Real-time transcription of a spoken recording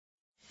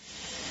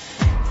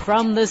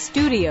From the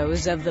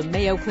studios of the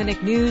Mayo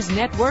Clinic News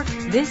Network,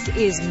 this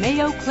is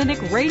Mayo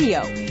Clinic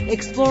Radio,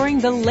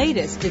 exploring the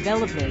latest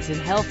developments in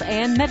health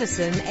and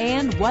medicine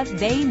and what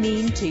they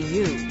mean to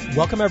you.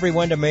 Welcome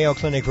everyone to Mayo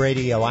Clinic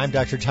Radio. I'm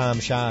Dr. Tom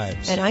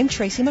Shives. And I'm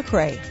Tracy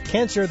McCrae.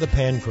 Cancer of the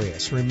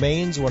pancreas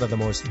remains one of the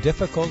most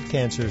difficult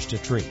cancers to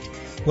treat.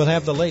 We'll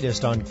have the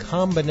latest on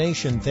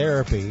combination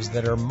therapies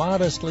that are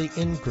modestly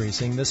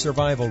increasing the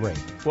survival rate.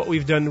 What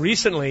we've done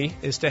recently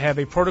is to have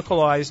a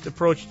protocolized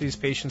approach to these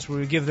patients where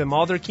we give them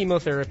all their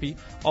chemotherapy,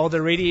 all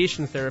their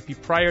radiation therapy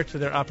prior to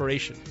their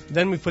operation.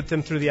 Then we put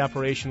them through the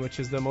operation, which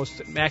is the most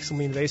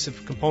maximally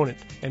invasive component.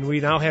 And we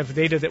now have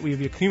data that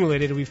we've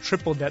accumulated, and we've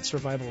tripled that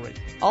survival rate.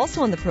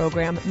 Also on the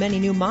program, many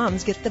new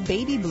moms get the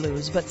baby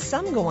blues, but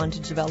some go on to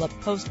develop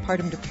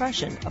postpartum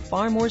depression, a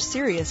far more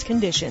serious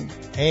condition.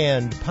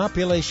 And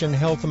population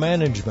health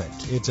management.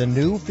 It's a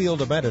new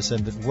field of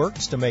medicine that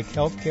works to make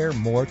healthcare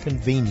more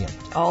convenient.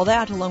 All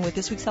that along with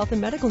this week's health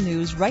and medical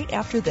news right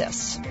after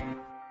this.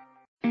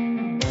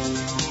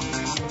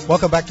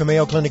 Welcome back to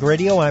Mayo Clinic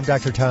Radio. I'm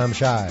Dr. Tom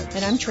Shives.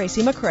 And I'm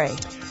Tracy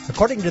McCrae.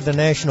 According to the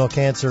National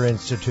Cancer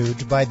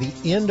Institute, by the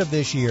end of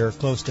this year,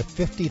 close to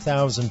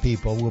 50,000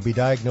 people will be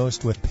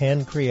diagnosed with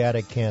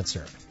pancreatic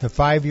cancer. The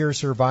 5-year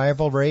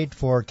survival rate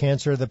for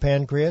cancer of the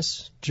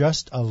pancreas,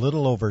 just a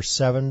little over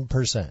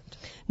 7%.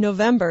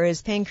 November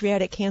is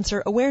Pancreatic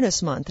Cancer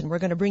Awareness Month, and we're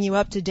going to bring you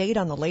up to date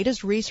on the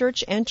latest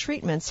research and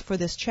treatments for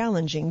this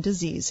challenging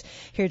disease.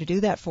 Here to do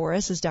that for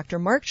us is Dr.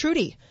 Mark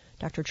Trudy.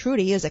 Dr.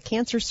 Trudy is a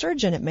cancer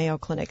surgeon at Mayo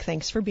Clinic.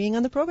 Thanks for being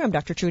on the program,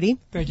 Dr. Trudy.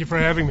 Thank you for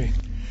having me.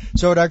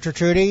 So, Dr.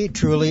 Trudy,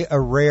 truly a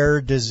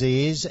rare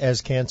disease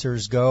as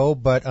cancers go,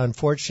 but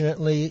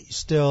unfortunately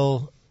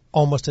still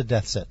almost a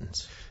death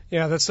sentence.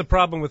 Yeah, that's the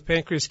problem with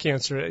pancreas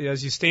cancer.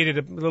 As you stated,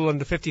 a little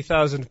under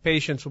 50,000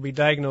 patients will be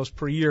diagnosed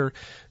per year.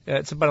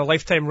 It's about a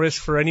lifetime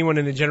risk for anyone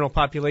in the general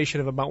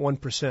population of about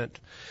 1%.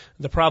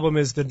 The problem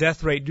is the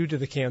death rate due to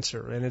the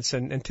cancer, and it's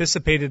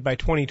anticipated by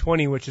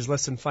 2020, which is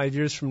less than 5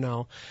 years from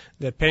now,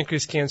 that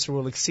pancreas cancer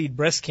will exceed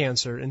breast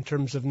cancer in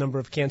terms of number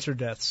of cancer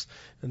deaths,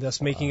 and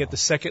thus making it the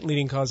second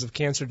leading cause of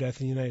cancer death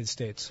in the United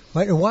States.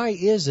 Why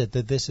is it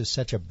that this is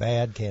such a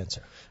bad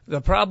cancer?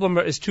 The problem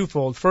is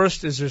twofold.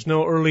 First is there's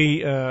no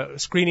early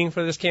screening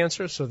for this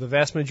cancer, so the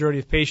vast majority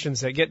of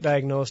patients that get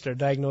diagnosed are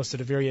diagnosed at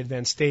a very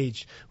advanced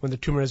stage when the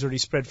tumor has already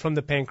spread from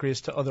the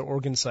pancreas to other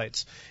organ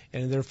sites,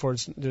 and therefore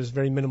there's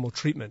very minimal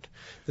treatment.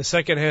 The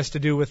second has to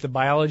do with the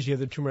biology of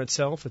the tumor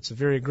itself. It's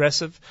very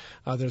aggressive.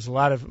 There's a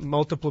lot of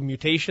multiple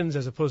mutations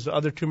as opposed to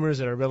other tumors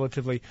that are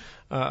relatively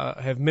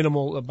have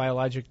minimal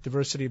biologic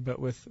diversity, but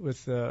with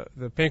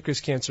the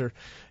pancreas cancer,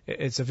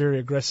 it's a very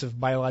aggressive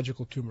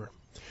biological tumor.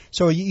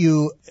 So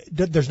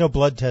there's no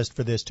blood test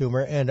for this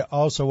tumor, and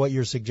also what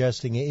you're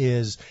suggesting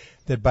is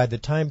that by the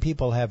time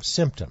people have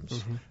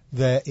symptoms,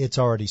 that it's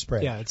already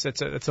spread. Yeah,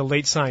 it's a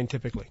late sign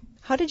typically.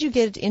 How did you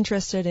get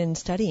interested in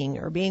studying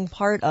or being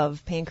part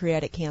of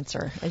pancreatic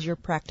cancer as your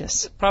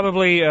practice?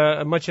 Probably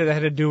much of that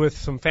had to do with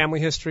some family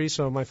history.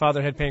 So my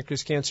father had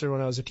pancreas cancer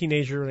when I was a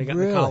teenager and I got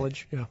into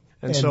college. Yeah.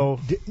 And so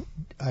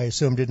I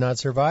assume did not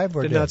survive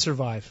or did not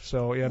survive.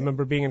 So yeah, I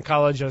remember being in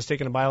college, I was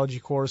taking a biology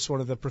course.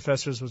 One of the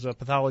professors was a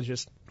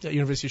pathologist at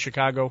University of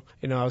Chicago.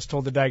 I was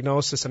told the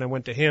diagnosis and I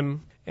went to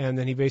him, and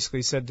then he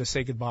basically said to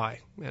say goodbye.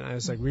 And I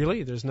was like,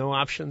 really? There's no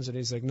options? And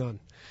he's like,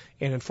 none.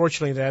 And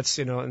unfortunately that's,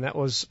 and that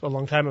was a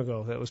long time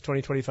ago. That was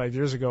 25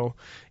 years ago.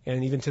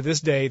 And even to this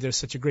day, there's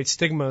such a great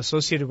stigma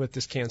associated with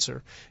this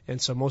cancer.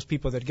 And so most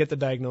people that get the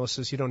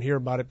diagnosis, you don't hear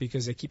about it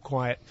because they keep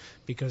quiet,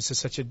 because there's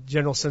such a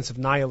general sense of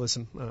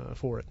nihilism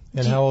for it.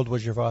 And how old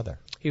was your father?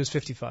 He was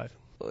 55.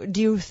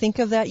 Do you think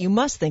of that? You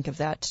must think of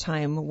that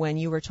time when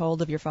you were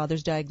told of your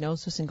father's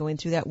diagnosis and going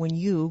through that when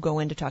you go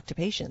in to talk to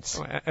patients.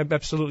 Oh,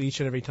 absolutely, each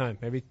and every time.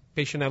 Every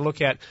patient I look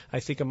at, I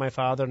think of my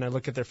father, and I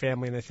look at their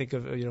family, and I think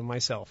of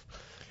myself.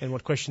 And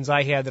what questions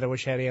I had that I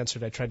wish I had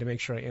answered, I tried to make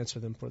sure I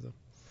answered them for them.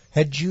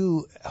 Had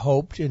you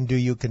hoped, and do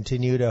you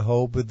continue to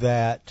hope,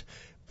 that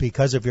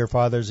because of your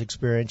father's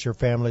experience, your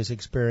family's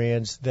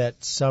experience,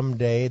 that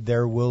someday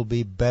there will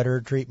be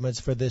better treatments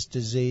for this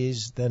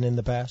disease than in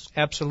the past?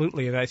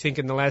 Absolutely, and I think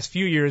in the last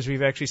few years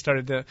we've actually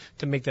started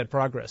to make that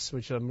progress,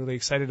 which I'm really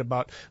excited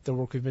about the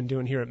work we've been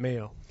doing here at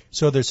Mayo.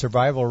 So the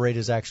survival rate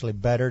is actually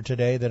better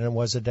today than it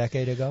was a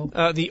decade ago?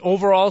 The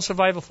overall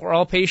survival for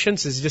all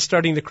patients is just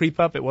starting to creep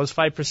up. It was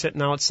 5%,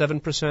 now it's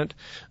 7%.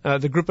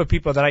 The group of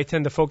people that I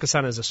tend to focus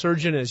on as a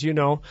surgeon, as you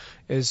know,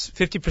 is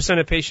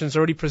 50% of patients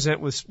already present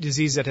with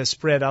disease that has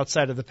spread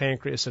outside of the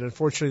pancreas, and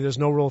unfortunately there's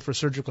no role for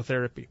surgical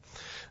therapy.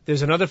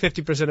 There's another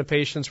 50% of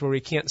patients where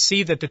we can't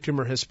see that the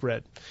tumor has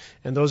spread,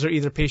 and those are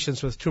either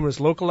patients with tumors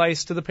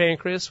localized to the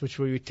pancreas, which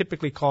we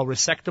typically call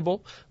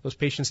resectable. Those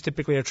patients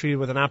typically are treated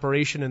with an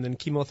operation and then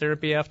chemotherapy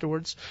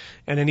afterwards,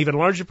 and an even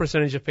larger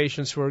percentage of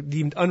patients who are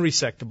deemed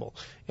unresectable,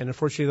 and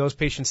unfortunately those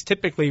patients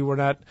typically were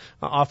not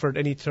offered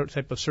any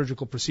type of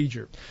surgical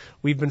procedure.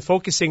 We've been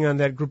focusing on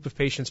that group of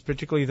patients,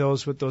 particularly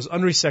those with those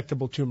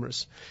unresectable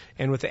tumors,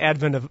 and with the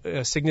advent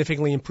of significantly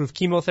significantly improved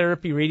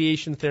chemotherapy,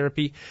 radiation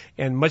therapy,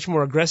 and much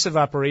more aggressive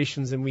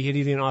operations than we had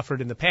even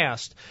offered in the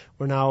past.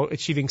 We're now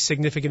achieving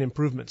significant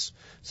improvements,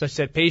 such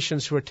that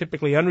patients who are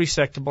typically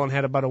unresectable and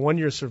had about a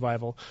 1-year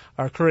survival,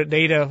 our current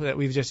data that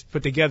we've just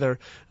put together,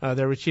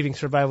 they're achieving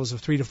survivals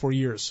of 3 to 4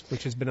 years,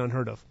 which has been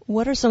unheard of.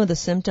 What are some of the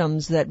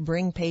symptoms that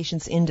bring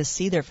patients in to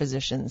see their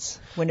physicians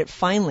when it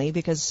finally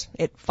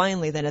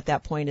then at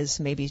that point is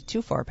maybe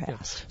too far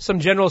past? Yeah. Some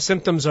general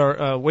symptoms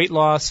are weight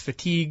loss,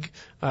 fatigue,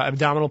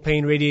 abdominal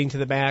pain radiating to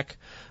the back.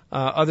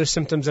 Other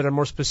symptoms that are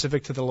more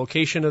specific to the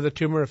location of the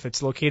tumor, if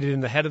it's located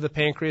in the head of the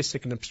pancreas, it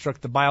can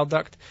obstruct the bile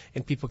duct,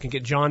 and people can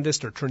get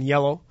jaundiced or turn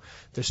yellow.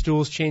 Their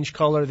stools change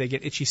color, they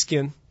get itchy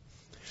skin.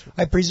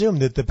 I presume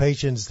that the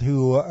patients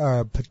who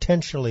are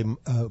potentially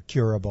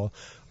curable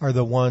are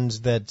the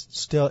ones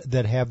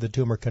that have the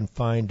tumor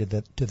confined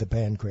to the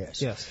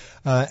pancreas. Yes.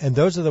 And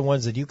those are the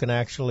ones that you can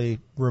actually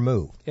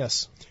remove.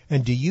 Yes.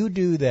 And do you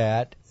do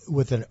that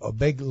with a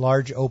big,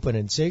 large open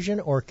incision,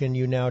 or can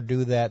you now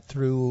do that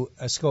through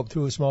a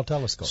small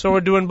telescope? So we're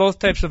doing both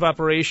types of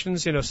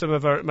operations. Some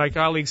of my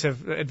colleagues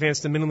have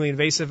advanced the minimally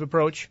invasive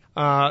approach.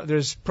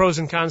 There's pros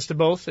and cons to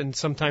both, and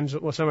sometimes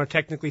some are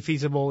technically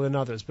feasible than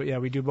others. But yeah,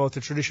 we do both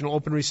the traditional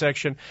open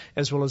resection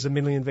as well as the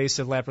minimally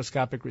invasive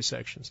laparoscopic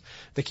resections.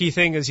 The key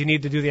thing is you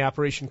need to do the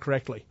operation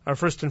correctly.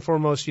 First and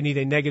foremost, you need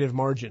a negative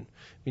margin,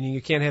 meaning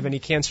you can't have any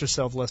cancer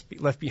cells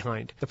left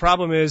behind. The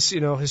problem is,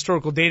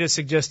 historical data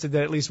suggested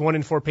that at least 1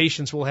 in 4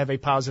 patients will have a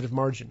positive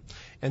margin,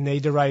 and they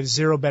derive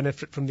zero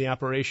benefit from the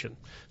operation.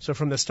 So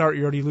from the start,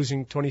 you're already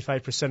losing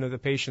 25% of the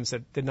patients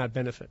that did not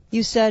benefit.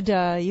 You said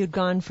you'd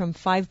gone from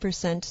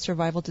 5%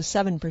 survival to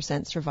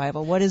 7%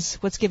 survival.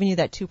 What's giving you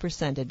that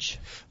 2%?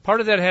 Part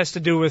of that has to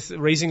do with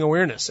raising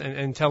awareness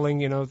and telling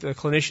the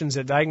clinicians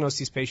that diagnose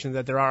these patients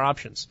that there are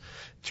options.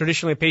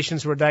 Traditionally,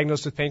 patients who are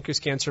diagnosed with pancreas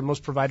cancer,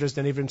 most providers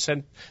they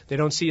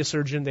don't see a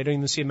surgeon, they don't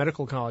even see a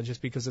medical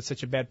oncologist because it's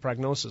such a bad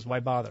prognosis. Why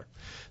bother?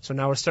 So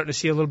now we're starting to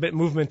see a little bit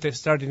movement. They're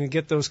starting to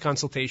get those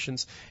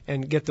consultations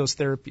and get those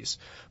therapies.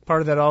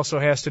 Part of that also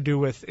has to do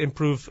with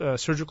improved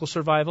surgical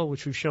survival,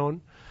 which we've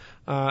shown,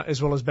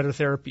 as well as better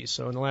therapies.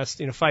 So in the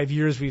last 5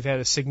 years, we've had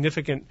a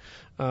significant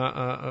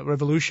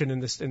revolution in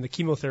the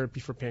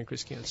chemotherapy for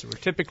pancreas cancer. We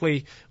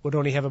typically would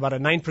only have about a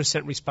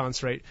 9%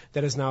 response rate.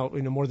 That is now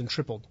more than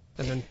tripled.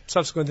 And then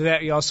subsequent to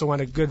that, you also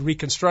want a good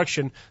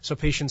reconstruction so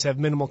patients have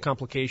minimal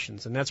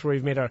complications. And that's where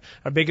we've made our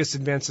biggest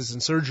advances in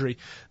surgery.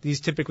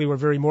 These typically were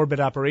very morbid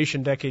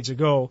operation decades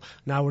ago.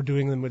 Now we're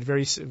doing them with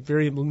very,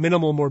 very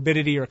minimal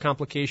morbidity or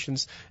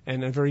complications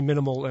and very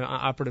minimal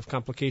operative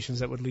complications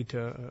that would lead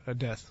to a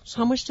death. So.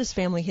 How much does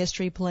family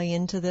history play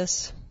into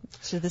this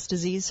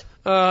disease?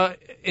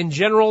 In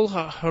general,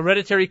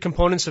 hereditary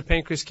components of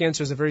pancreas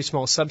cancer is a very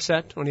small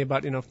subset, only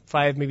about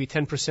 5, maybe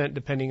 10%,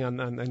 depending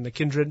on the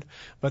kindred.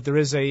 But there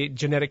is a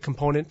genetic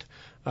component.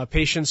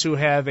 Patients who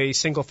have a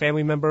single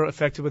family member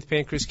affected with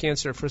pancreas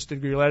cancer,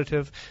 first-degree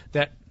relative,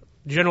 that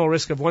general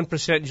risk of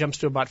 1% jumps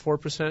to about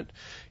 4%.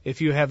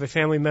 If you have a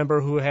family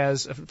member who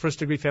has a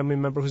first-degree family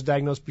member who's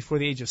diagnosed before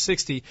the age of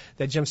 60,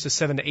 that jumps to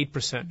 7 to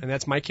 8%, and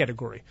that's my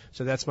category.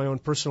 So that's my own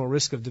personal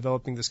risk of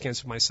developing this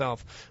cancer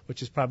myself,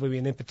 which is probably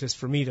an impetus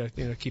for me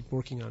to keep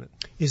working on it.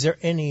 Is there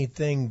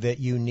anything that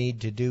you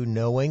need to do,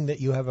 knowing that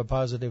you have a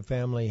positive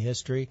family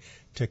history,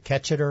 to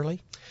catch it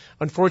early?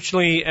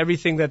 Unfortunately,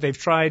 everything that they've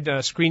tried,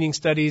 screening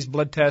studies,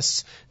 blood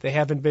tests, they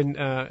haven't been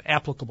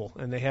applicable,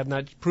 and they have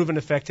not proven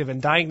effective in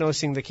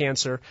diagnosing the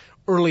cancer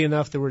early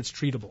enough that where it's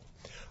treatable.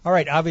 All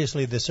right.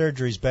 Obviously, the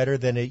surgery is better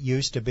than it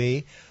used to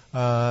be.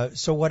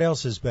 So what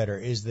else is better?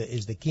 Is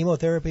the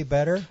chemotherapy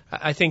better?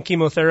 I think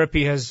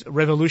chemotherapy has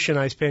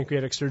revolutionized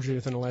pancreatic surgery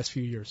within the last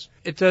few years.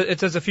 It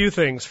does a few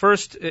things.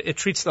 First, it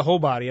treats the whole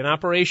body. An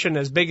operation,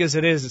 as big as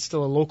it is, it's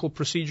still a local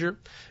procedure.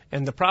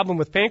 And the problem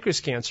with pancreas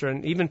cancer,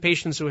 and even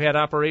patients who had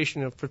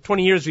operation, for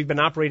 20 years we've been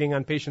operating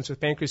on patients with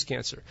pancreas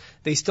cancer,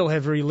 they still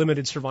have very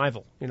limited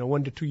survival,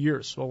 1 to 2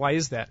 years. Well, why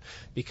is that?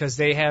 Because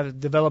they have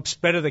developed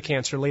spread of the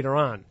cancer later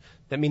on.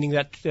 That meaning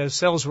that the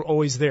cells were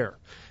always there.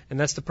 And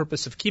that's the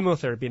purpose of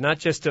chemotherapy, not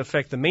just to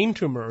affect the main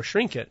tumor or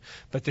shrink it,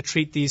 but to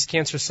treat these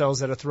cancer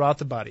cells that are throughout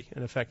the body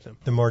and affect them.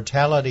 The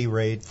mortality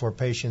rate for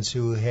patients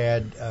who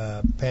had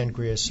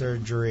pancreas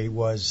surgery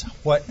was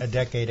what a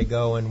decade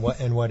ago, and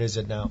what is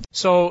it now?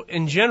 So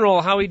in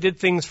general, how we did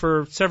things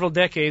for several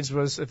decades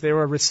was if they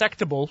were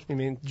resectable,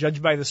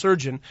 judged by the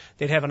surgeon,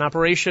 they'd have an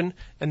operation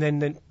and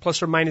then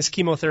plus or minus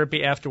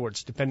chemotherapy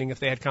afterwards, depending if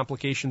they had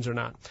complications or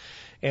not.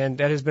 And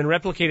that has been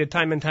replicated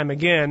time and time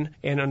again.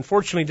 And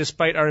unfortunately,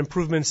 despite our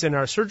improvements in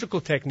our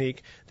surgical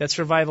technique, that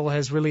survival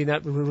has really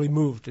not really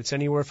moved. It's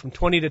anywhere from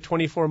 20 to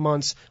 24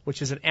 months,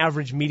 which is an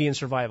average median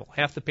survival.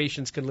 Half the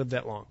patients can live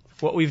that long.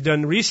 What we've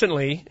done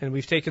recently, and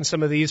we've taken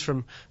some of these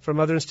from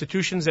other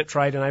institutions that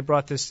tried, and I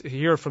brought this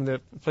here from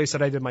the place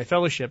that I did my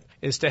fellowship,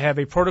 is to have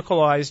a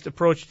protocolized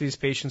approach to these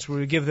patients where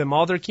we give them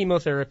all their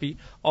chemotherapy,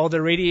 all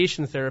their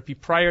radiation therapy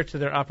prior to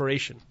their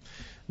operation.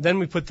 Then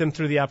we put them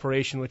through the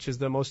operation, which is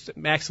the most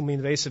maximally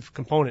invasive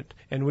component.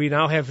 And we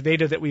now have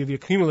data that we've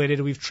accumulated.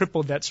 We've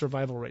tripled that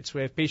survival rate. So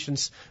we have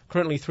patients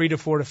currently 3 to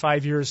 4 to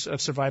 5 years of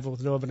survival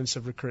with no evidence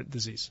of recurrent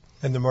disease.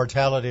 And the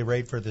mortality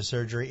rate for the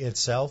surgery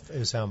itself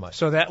is how much?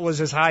 So that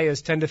was as high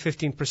as 10 to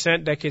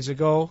 15% decades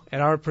ago. At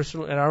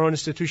our own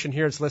institution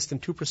here, it's less than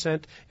 2%,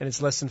 and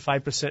it's less than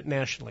 5%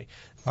 nationally.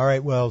 All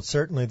right. Well,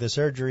 certainly the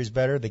surgery is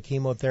better. The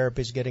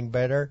chemotherapy is getting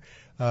better.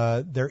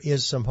 There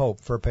is some hope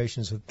for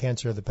patients with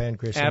cancer of the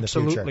pancreas in the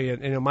future. Absolutely.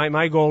 And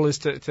my goal is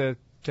to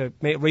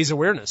raise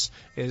awareness,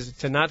 is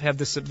to not have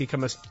this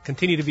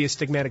continue to be a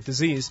stigmatic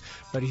disease.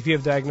 But if you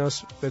have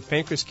diagnosed with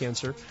pancreas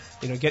cancer,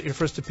 get your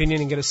first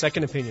opinion and get a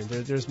second opinion.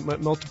 There's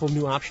multiple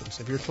new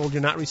options. If you're told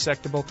you're not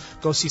resectable,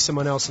 go see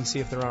someone else and see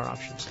if there are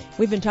options.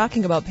 We've been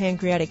talking about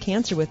pancreatic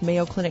cancer with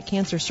Mayo Clinic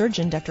cancer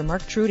surgeon Dr.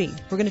 Mark Trudy.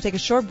 We're going to take a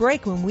short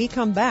break. When we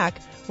come back,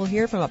 we'll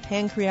hear from a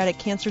pancreatic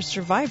cancer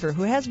survivor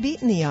who has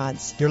beaten the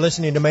odds. You're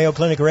listening to Mayo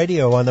Clinic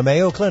Radio on the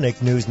Mayo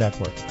Clinic News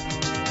Network.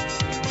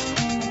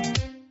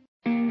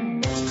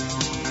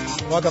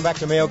 Welcome back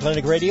to Mayo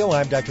Clinic Radio.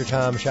 I'm Dr.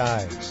 Tom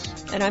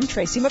Shives. And I'm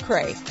Tracy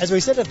McCray. As we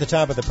said at the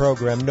top of the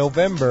program,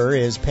 November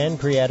is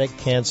Pancreatic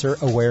Cancer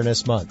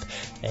Awareness Month.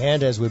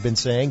 And as we've been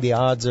saying, the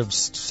odds of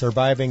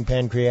surviving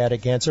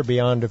pancreatic cancer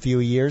beyond a few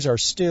years are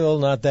still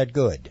not that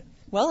good.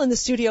 Well, in the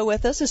studio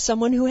with us is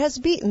someone who has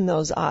beaten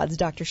those odds,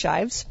 Dr.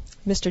 Shives.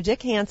 Mr.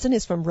 Dick Hansen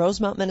is from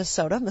Rosemount,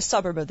 Minnesota, a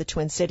suburb of the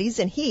Twin Cities,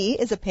 and he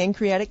is a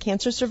pancreatic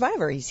cancer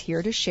survivor. He's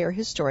here to share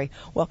his story.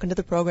 Welcome to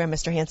the program,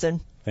 Mr.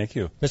 Hansen. Thank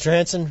you. Mr.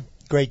 Hansen,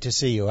 great to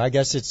see you. I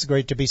guess it's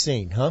great to be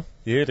seen, huh?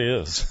 It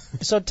is.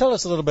 So tell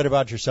us a little bit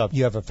about yourself.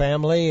 You have a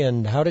family,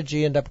 and how did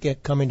you end up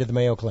coming to the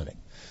Mayo Clinic?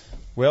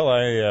 Well,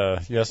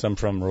 I'm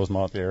from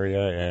Rosemount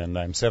area, and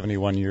I'm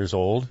 71 years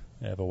old.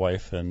 I have a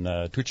wife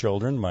and 2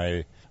 children.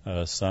 My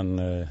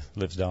son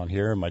lives down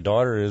here. My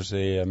daughter is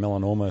a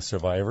melanoma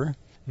survivor,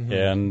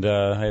 and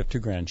I have 2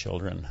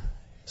 grandchildren.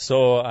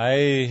 So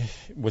I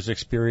was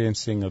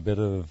experiencing a bit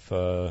of,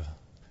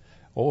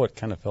 it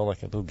kind of felt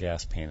like a little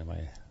gas pain in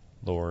my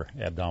lower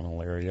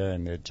abdominal area,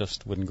 and it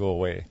just wouldn't go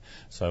away.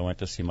 So I went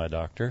to see my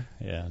doctor,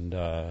 and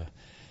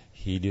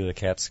he did a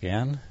CAT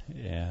scan,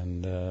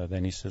 and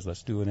then he says,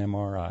 let's do an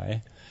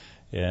MRI,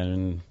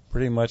 and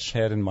pretty much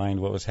had in mind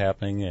what was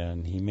happening,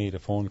 and he made a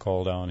phone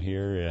call down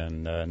here,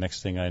 and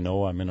next thing I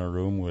know, I'm in a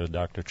room with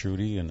Dr.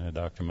 Trudy and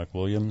Dr.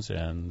 McWilliams,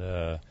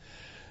 and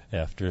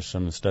after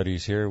some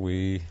studies here,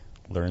 we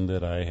learned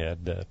that I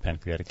had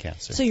pancreatic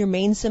cancer. So your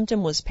main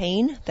symptom was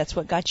pain? That's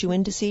what got you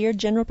in to see your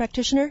general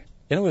practitioner?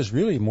 And it was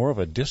really more of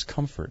a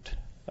discomfort.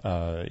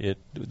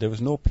 There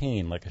was no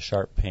pain, like a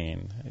sharp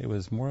pain. It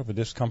was more of a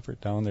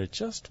discomfort down there. It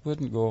just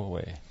wouldn't go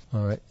away.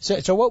 All right.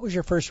 So what was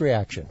your first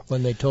reaction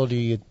when they told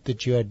you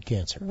that you had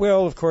cancer?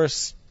 Well, of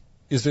course,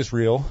 is this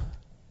real?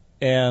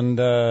 And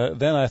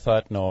then I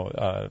thought,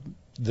 no,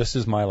 this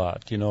is my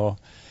lot.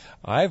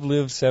 I've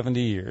lived 70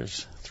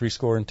 years,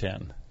 70.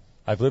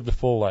 I've lived a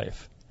full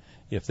life.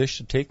 If this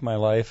should take my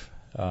life,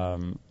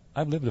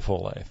 I've lived a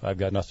full life. I've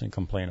got nothing to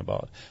complain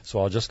about. So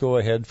I'll just go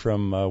ahead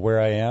from where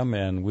I am,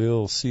 and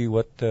we'll see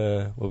what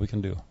we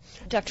can do.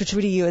 Dr.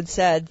 Trudy, you had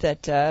said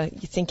that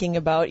you're thinking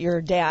about your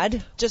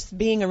dad. Just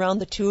being around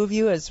the two of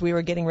you as we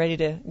were getting ready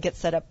to get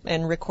set up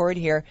and record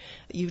here,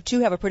 you two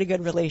have a pretty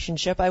good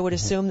relationship. I would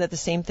assume that the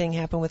same thing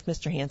happened with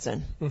Mr.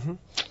 Hansen. Mm-hmm.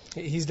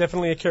 He's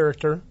definitely a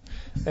character,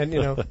 and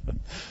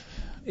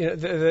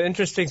the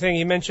interesting thing,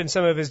 he mentioned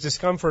some of his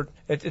discomfort.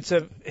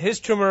 His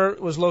tumor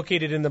was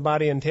located in the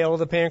body and tail of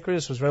the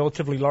pancreas, was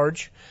relatively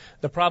large.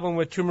 The problem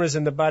with tumors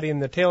in the body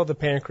and the tail of the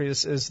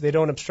pancreas is they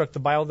don't obstruct the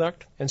bile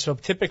duct, and so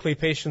typically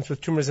patients with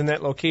tumors in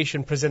that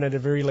location present at a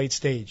very late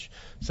stage.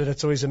 So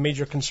that's always a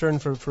major concern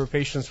for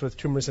patients with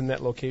tumors in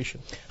that location.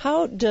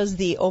 How does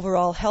the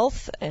overall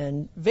health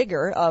and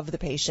vigor of the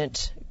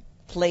patient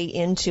play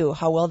into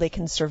how well they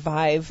can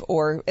survive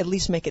or at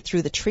least make it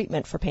through the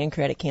treatment for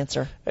pancreatic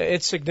cancer?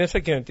 It's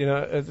significant.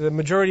 The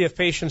majority of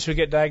patients who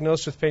get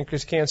diagnosed with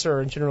pancreas cancer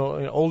are in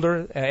general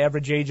older.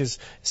 Average age is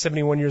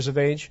 71 years of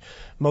age.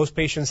 Most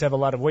patients have a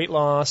lot of weight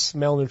loss,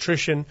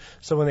 malnutrition.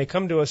 So when they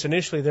come to us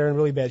initially, they're in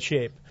really bad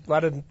shape.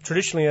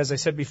 Traditionally, as I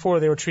said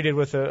before, they were treated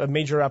with a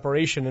major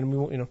operation,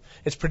 and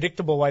it's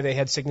predictable why they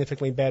had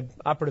significantly bad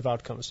operative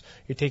outcomes.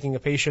 You're taking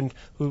a patient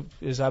who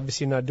is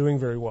obviously not doing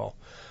very well.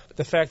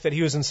 The fact that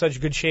he was in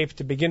such good shape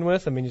to begin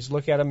with, you just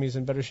look at him, he's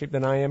in better shape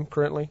than I am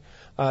currently,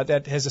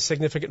 that has a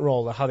significant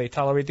role. How they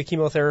tolerate the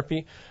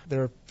chemotherapy,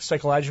 their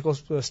psychological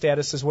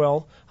status as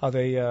well, how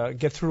they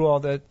get through all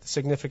that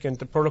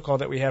significant protocol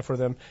that we have for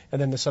them,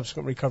 and then the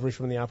subsequent recovery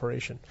from the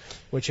operation,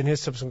 which in his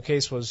subsequent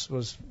case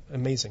was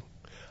amazing.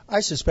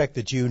 I suspect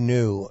that you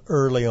knew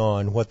early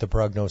on what the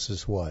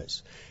prognosis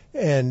was.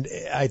 And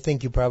I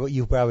think you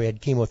probably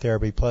had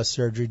chemotherapy plus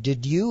surgery.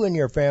 Did you and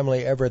your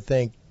family ever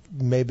think,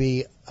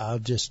 maybe I'll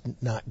just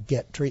not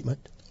get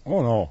treatment?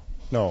 Oh,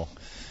 no.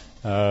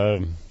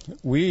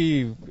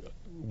 We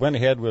went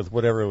ahead with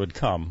whatever would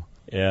come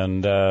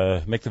and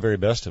make the very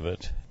best of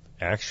it.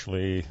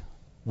 Actually,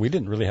 we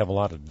didn't really have a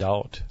lot of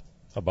doubt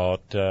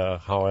about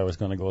how I was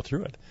going to go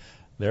through it.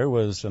 there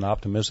was an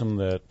optimism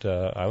that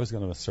I was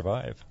going to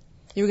survive.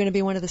 You were going to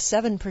be one of the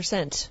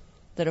 7%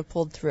 that have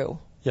pulled through.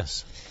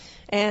 Yes.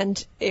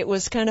 And it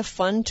was kind of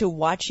fun to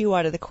watch you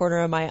out of the corner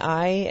of my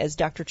eye as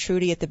Dr.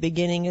 Trudy at the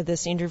beginning of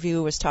this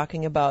interview was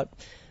talking about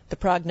the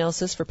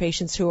prognosis for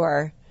patients who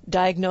are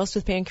diagnosed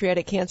with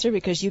pancreatic cancer,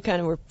 because you kind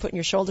of were putting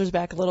your shoulders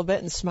back a little bit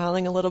and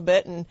smiling a little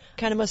bit and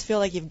kind of must feel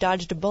like you've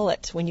dodged a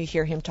bullet when you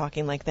hear him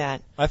talking like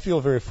that. I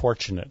feel very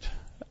fortunate.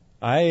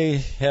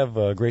 I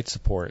have great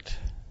support.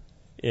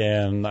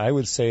 And I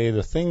would say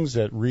the things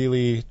that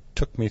really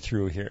took me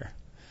through here,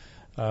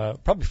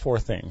 probably 4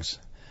 things.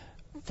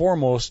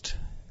 Foremost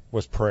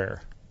was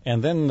prayer.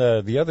 And then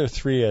the other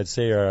 3 I'd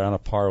say are on a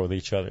par with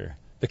each other.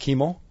 The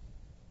chemo,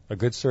 a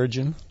good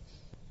surgeon,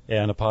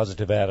 and a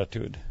positive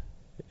attitude.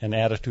 An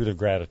attitude of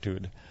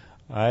gratitude.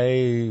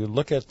 I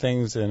look at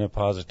things in a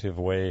positive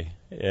way,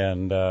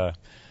 and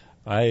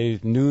I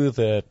knew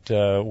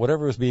that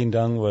whatever was being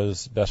done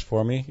was best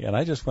for me, and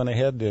I just went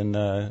ahead and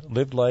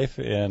lived life,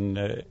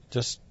 and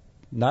just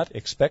not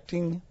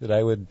expecting that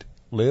I would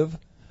live,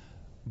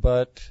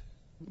 but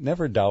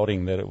never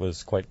doubting that it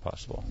was quite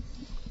possible.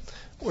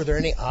 Were there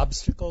any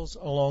obstacles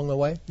along the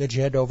way that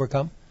you had to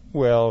overcome?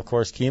 Well, of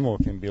course,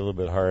 chemo can be a little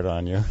bit hard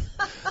on you.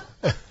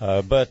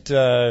 But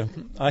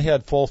I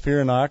had full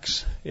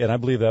FOLFIRINOX, and I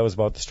believe that was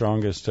about the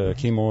strongest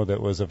chemo that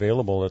was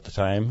available at the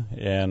time.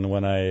 And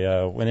when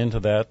I went into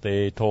that,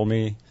 they told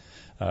me,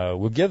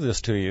 we'll give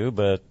this to you,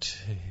 but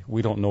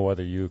we don't know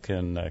whether you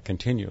can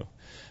continue.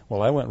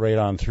 Well, I went right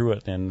on through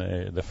it in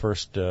the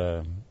first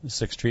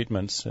 6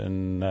 treatments,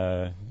 and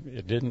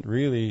it didn't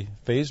really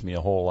faze me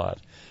a whole lot.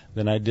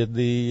 Then I did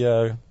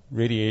the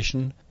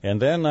radiation, and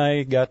then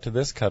I got to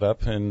this cut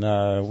up,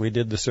 and we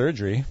did the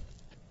surgery.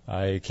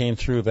 I came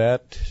through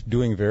that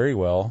doing very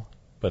well,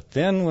 but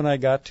then when I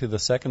got to the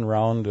second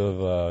round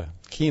of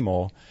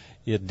chemo,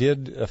 it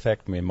did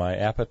affect me. My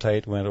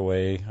appetite went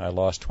away. I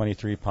lost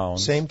 23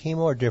 pounds. Same chemo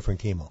or different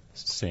chemo?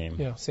 Same.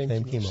 Yeah, same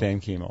chemo.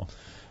 Same chemo.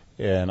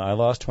 And I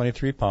lost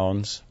 23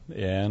 pounds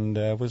and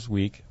was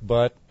weak,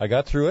 but I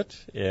got through it,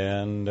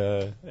 and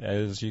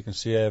as you can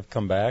see, I've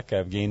come back.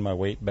 I've gained my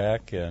weight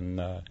back,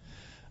 and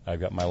I've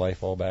got my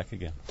life all back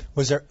again.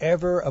 Was there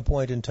ever a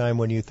point in time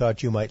when you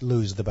thought you might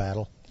lose the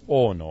battle?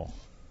 Oh, no.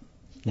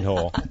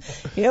 No.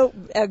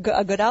 A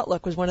good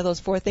outlook was one of those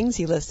 4 things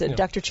he listed.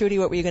 Dr. Trudy,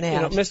 what were you going to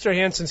add? Mr.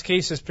 Hansen's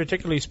case is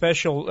particularly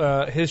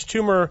special. His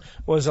tumor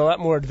was a lot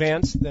more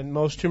advanced than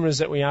most tumors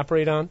that we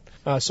operate on.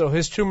 So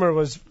his tumor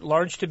was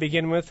large to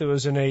begin with. It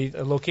was in a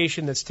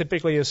location that's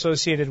typically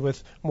associated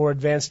with more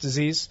advanced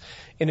disease.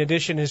 In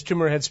addition, his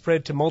tumor had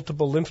spread to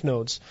multiple lymph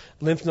nodes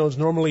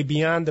normally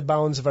beyond the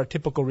bounds of our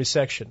typical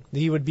resection.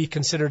 He would be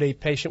considered a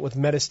patient with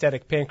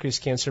metastatic pancreas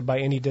cancer by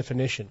any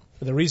definition.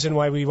 The reason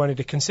why we wanted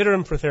to consider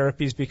him for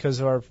therapy is because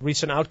of our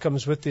recent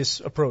outcomes with this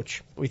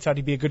approach. We thought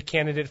he'd be a good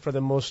candidate for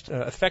the most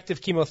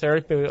effective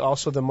chemotherapy, but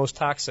also the most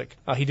toxic.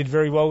 He did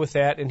very well with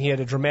that, and he had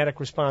a dramatic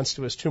response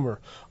to his tumor.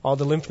 All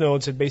the lymph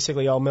nodes had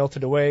basically all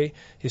melted away.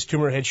 His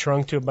tumor had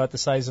shrunk to about the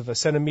size of a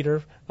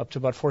centimeter, up to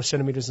about 4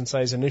 centimeters in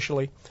size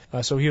initially.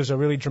 So he was a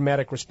really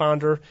dramatic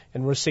responder,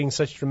 and we're seeing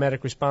such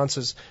dramatic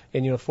responses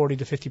in 40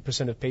 to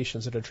 50% of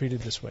patients that are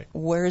treated this way.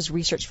 Where is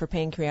research for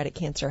pancreatic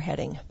cancer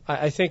heading?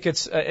 I think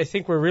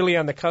we're really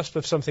on the cusp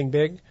of something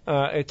big.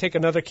 Take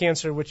another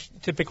cancer which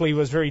typically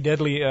was very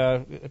deadly,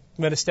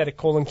 metastatic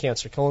colon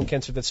cancer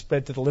that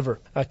spread to the liver.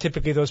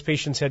 Typically those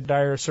patients had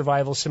dire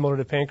survival similar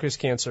to pancreas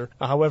cancer.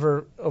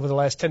 However, over the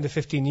last 10 to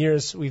 15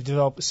 years, we've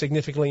developed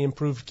significantly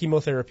improved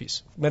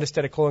chemotherapies.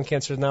 Metastatic colon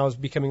cancer now is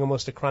becoming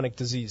almost a chronic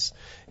disease.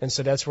 And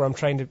so that's where I'm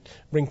trying to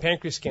bring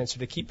pancreas cancer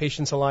to keep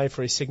patients alive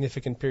for a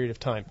significant period of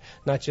time,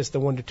 not just the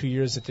 1 to 2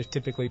 years that they've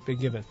typically been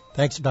given.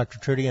 Thanks, Dr.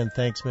 Trudy, and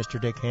thanks,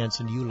 Mr. Dick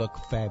Hansen. You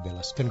look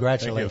fabulous.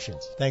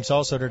 Congratulations. Thanks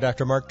also to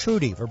Dr. Mark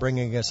Trudy for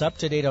bringing us up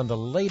to date on the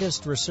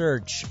latest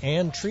research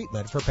and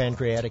treatment for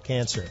pancreatic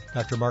cancer.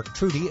 Dr. Mark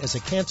Trudy is a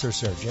cancer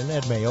surgeon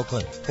at Mayo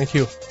Clinic. Thank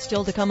you.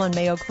 Still to come on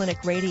Mayo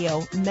Clinic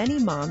Radio, many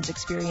moms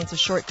experience a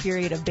short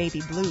period of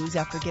baby blues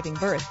after giving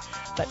birth,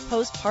 but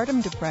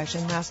postpartum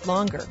depression lasts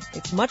longer.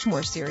 It's much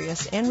more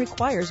serious and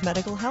requires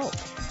medical help.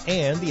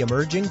 And the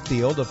emerging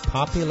field of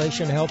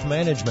population health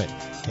management.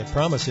 It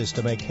promises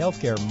to make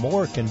healthcare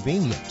more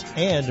convenient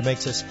and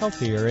makes us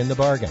healthier in the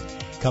bargain.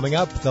 Coming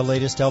up, the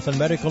latest health and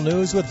medical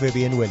news with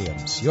Vivian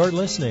Williams. You're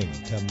listening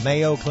to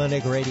Mayo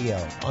Clinic Radio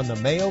on the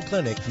Mayo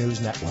Clinic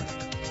News Network.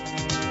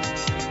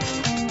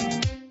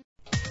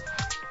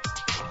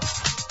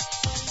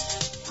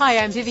 Hi,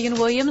 I'm Vivian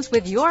Williams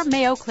with your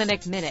Mayo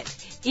Clinic Minute.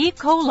 E.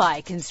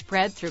 coli can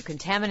spread through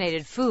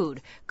contaminated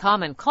food.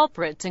 Common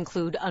culprits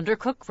include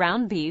undercooked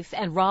ground beef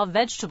and raw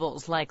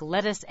vegetables like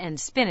lettuce and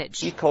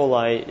spinach. E.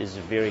 coli is a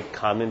very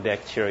common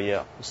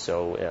bacteria,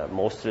 so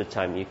most of the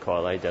time E.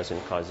 coli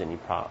doesn't cause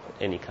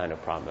any kind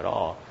of problem at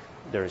all.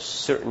 There are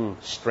certain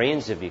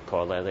strains of E.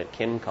 coli that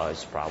can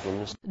cause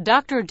problems.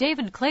 Dr.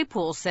 David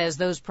Claypool says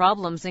those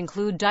problems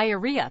include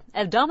diarrhea,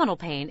 abdominal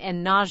pain,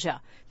 and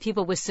nausea.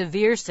 People with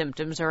severe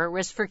symptoms are at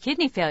risk for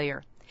kidney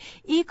failure.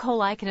 E.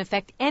 coli can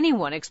affect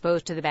anyone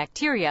exposed to the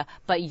bacteria,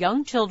 but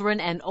young children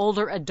and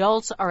older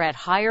adults are at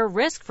higher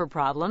risk for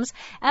problems,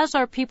 as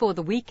are people with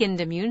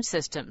weakened immune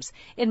systems.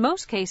 In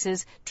most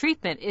cases,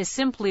 treatment is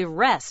simply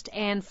rest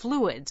and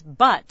fluids,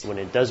 but when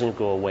it doesn't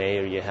go away,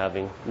 or you're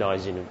having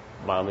nausea and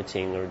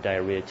vomiting or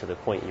diarrhea to the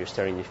point you're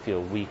starting to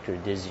feel weak or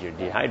dizzy or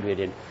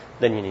dehydrated,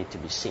 then you need to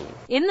be seen.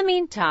 In the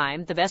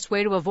meantime, the best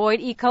way to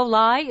avoid E.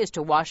 coli is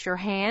to wash your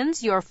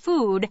hands, your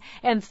food,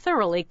 and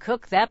thoroughly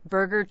cook that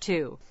burger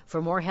too. For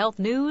more health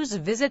news,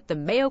 visit the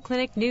Mayo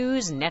Clinic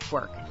News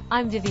Network.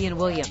 I'm Vivian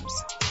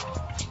Williams.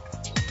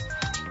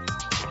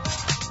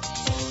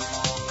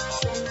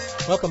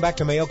 Welcome back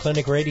to Mayo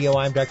Clinic Radio.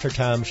 I'm Dr.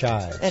 Tom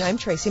Shives. And I'm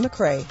Tracy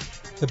McCrae.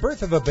 The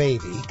birth of a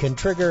baby can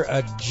trigger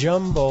a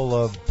jumble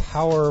of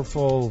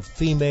powerful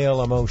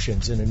female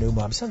emotions in a new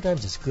mom.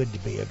 Sometimes it's good to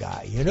be a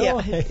guy, you know?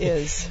 Yeah, it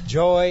is.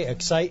 Joy,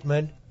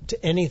 excitement,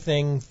 to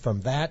anything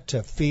from that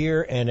to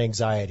fear and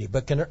anxiety.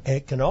 But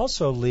it can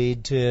also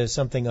lead to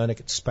something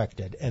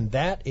unexpected, and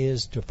that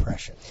is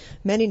depression.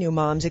 Many new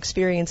moms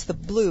experience the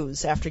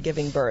blues after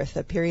giving birth,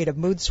 a period of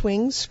mood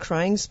swings,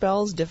 crying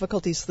spells,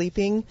 difficulty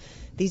sleeping.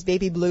 These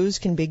baby blues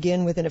can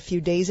begin within a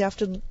few days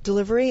after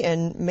delivery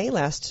and may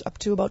last up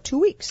to about 2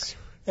 weeks.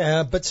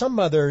 But some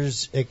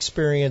mothers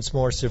experience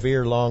more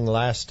severe,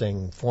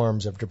 long-lasting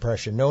forms of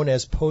depression, known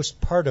as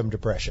postpartum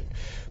depression.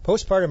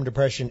 Postpartum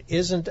depression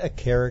isn't a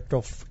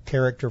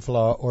character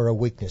flaw or a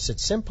weakness.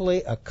 It's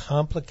simply a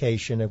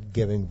complication of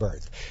giving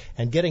birth.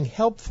 And getting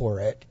help for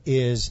it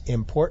is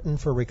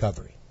important for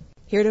recovery.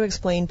 Here to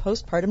explain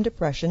postpartum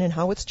depression and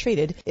how it's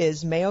treated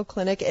is Mayo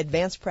Clinic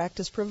Advanced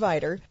Practice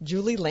Provider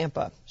Julie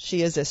Lampa.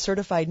 She is a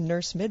certified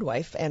nurse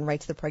midwife and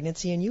writes the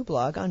Pregnancy and You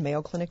blog on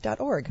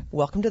mayoclinic.org.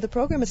 Welcome to the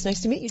program. It's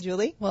nice to meet you,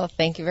 Julie. Well,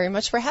 thank you very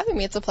much for having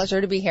me. It's a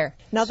pleasure to be here.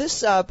 Now,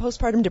 this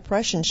postpartum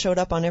depression showed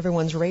up on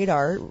everyone's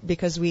radar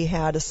because we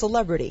had a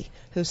celebrity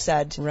who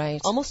said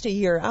almost a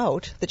year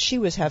out that she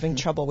was having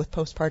trouble with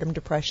postpartum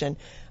depression.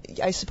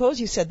 I suppose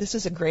you said this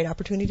is a great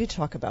opportunity to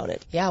talk about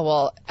it. Yeah,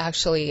 well,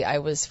 actually, I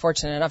was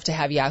fortunate enough to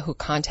have Yahoo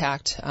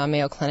contact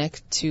Mayo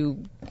Clinic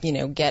to,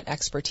 get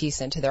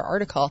expertise into their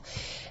article.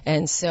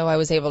 And so I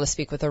was able to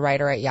speak with a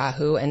writer at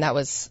Yahoo, and that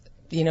was,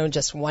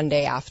 just one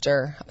day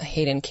after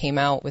Hayden came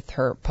out with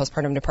her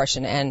postpartum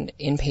depression and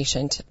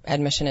inpatient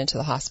admission into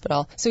the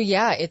hospital. So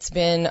yeah, it's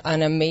been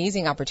an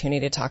amazing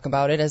opportunity to talk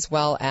about it, as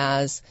well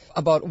as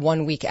about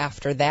 1 week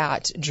after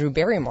that, Drew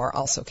Barrymore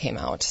also came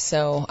out.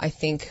 So I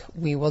think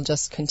we will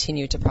just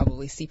continue to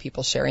probably see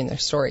people sharing their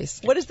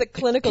stories. What is the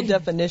clinical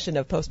definition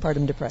of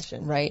postpartum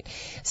depression? Right.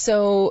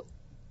 So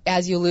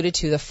as you alluded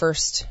to, the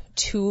first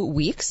 2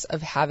 weeks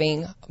of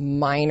having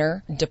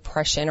minor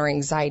depression or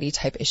anxiety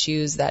type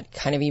issues, that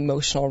kind of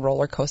emotional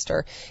roller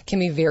coaster, can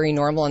be very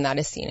normal, and that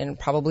is seen in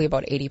probably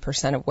about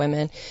 80% of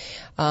women.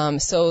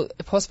 So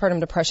postpartum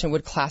depression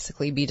would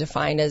classically be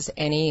defined as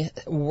any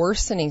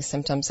worsening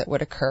symptoms that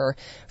would occur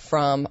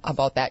from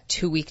about that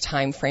 2 week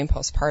time frame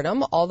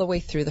postpartum all the way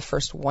through the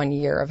first 1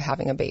 year of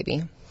having a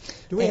baby.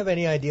 Do we have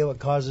any idea what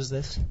causes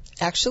this?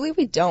 Actually,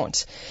 we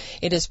don't.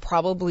 It is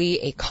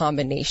probably a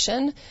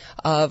combination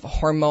of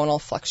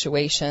hormonal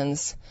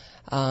fluctuations,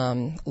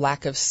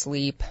 lack of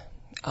sleep,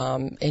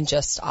 and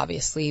just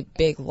obviously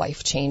big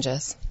life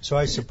changes. So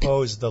I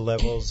suppose the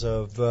levels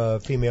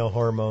of female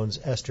hormones,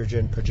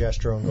 estrogen,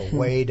 progesterone, go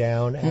way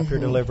down after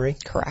delivery?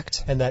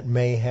 Correct. And that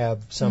may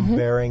have some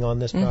bearing on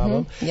this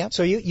problem? Yep.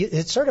 So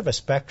it's sort of a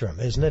spectrum,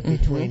 isn't it,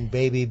 between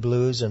baby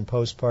blues and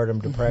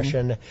postpartum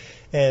depression?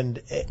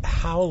 And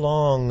how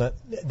long,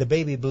 the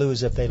baby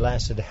blues, if they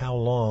lasted, how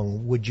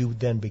long would you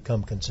then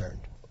become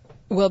concerned?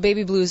 Well,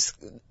 baby blues,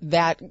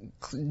 that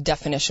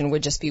definition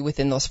would just be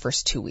within those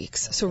first 2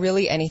 weeks. So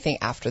really anything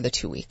after the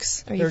 2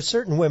 weeks. There are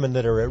certain women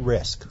that are at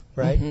risk,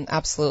 right?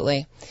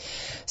 Absolutely.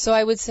 So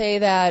I would say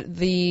that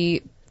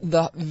the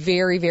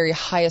very, very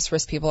highest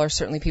risk people are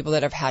certainly people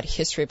that have had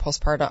history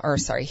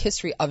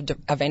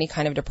of any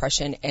kind of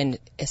depression, and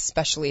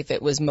especially if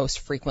it was most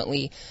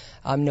frequently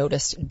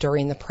noticed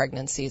during the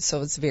pregnancy.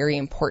 So it's very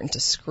important to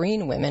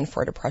screen women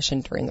for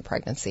depression during the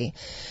pregnancy.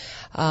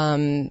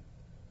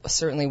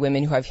 Certainly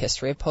women who have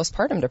history of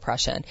postpartum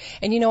depression.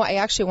 And I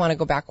actually want to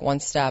go back one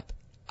step.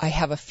 I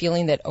have a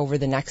feeling that over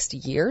the next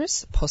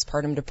years,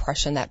 postpartum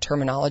depression, that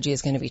terminology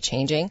is going to be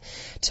changing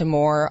to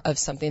more of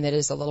something that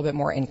is a little bit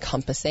more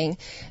encompassing.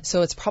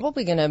 So it's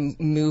probably going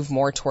to move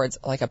more towards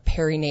like a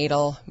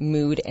perinatal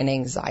mood and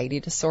anxiety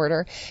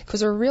disorder,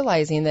 because we're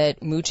realizing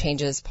that mood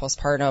changes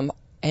postpartum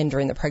and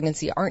during the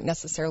pregnancy aren't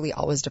necessarily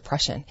always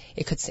depression.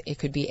 It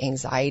could be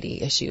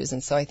anxiety issues.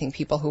 And so I think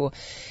people who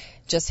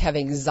just have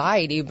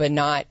anxiety but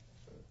not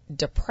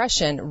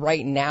depression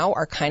right now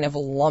are kind of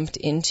lumped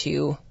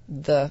into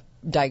the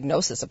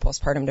diagnosis of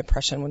postpartum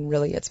depression when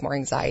really it's more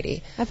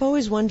anxiety. I've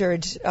always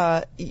wondered,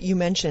 you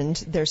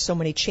mentioned there's so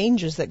many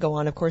changes that go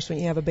on, of course, when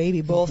you have a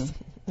baby, both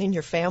in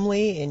your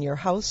family, in your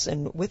house,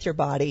 and with your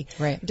body.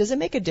 Right. Does it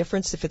make a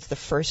difference if it's the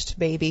first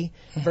baby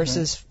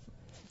versus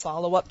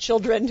follow-up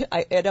children.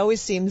 It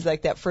always seems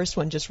like that first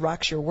one just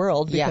rocks your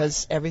world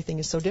because everything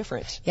is so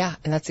different. Yeah,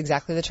 and that's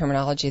exactly the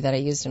terminology that I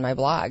used in my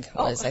blog.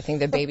 I think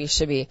the baby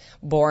should be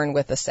born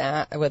with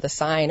a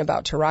sign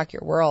about to rock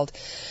your world.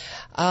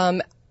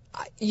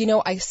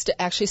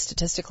 Actually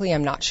statistically,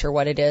 I'm not sure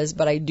what it is,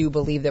 but I do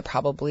believe that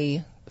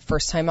probably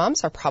first-time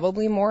moms are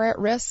probably more at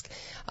risk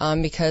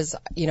because,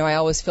 I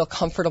always feel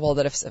comfortable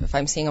that if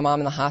I'm seeing a mom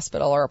in the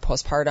hospital or a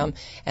postpartum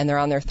and they're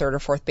on their third or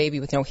fourth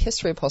baby with no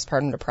history of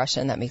postpartum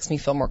depression, that makes me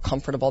feel more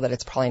comfortable that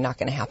it's probably not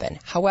going to happen.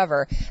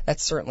 However, that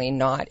certainly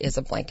is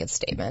a blanket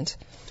statement.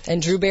 And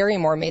Drew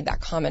Barrymore made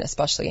that comment,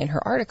 especially in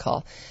her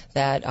article,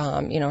 that,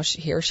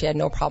 she had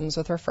no problems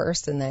with her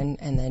first and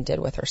then did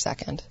with her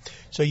second.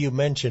 So you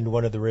mentioned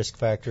one of the risk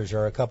factors,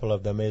 or a couple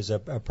of them, is a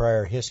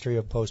prior history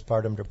of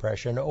postpartum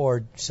depression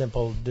or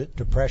simple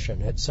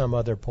depression at some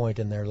other point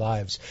in their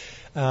lives.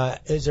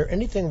 Is there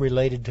anything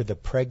related to the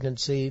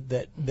pregnancy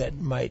that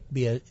might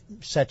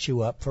set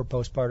you up for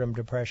postpartum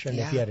depression?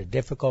 Yeah. If you had a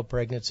difficult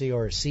pregnancy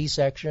or a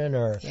C-section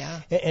or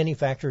any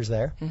factors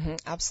there? Mm-hmm,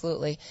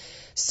 absolutely.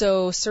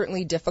 So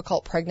certainly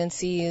difficult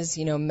pregnancies,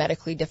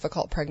 medically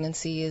difficult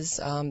pregnancies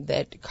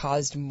that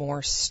caused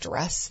more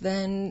stress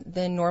than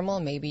normal.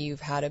 Maybe you've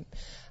had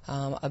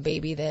a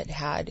baby that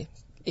had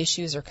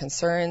issues or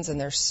concerns, and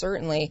there's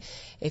certainly,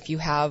 if you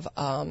have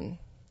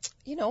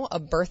a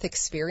birth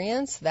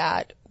experience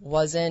that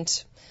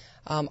wasn't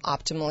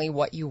optimally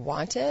what you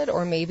wanted,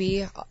 or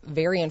maybe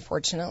very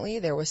unfortunately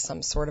there was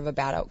some sort of a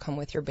bad outcome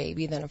with your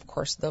baby, then of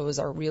course those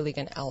are really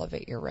going to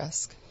elevate your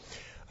risk.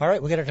 All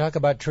right, we're going to talk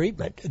about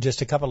treatment.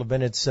 Just a couple of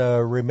minutes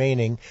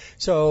remaining.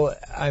 So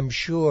I'm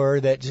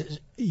sure that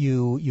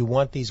you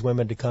want these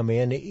women to come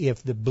in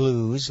if the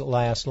blues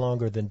last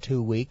longer than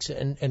 2 weeks.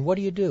 And what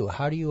do you do?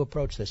 How do you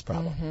approach this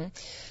problem? Mm-hmm.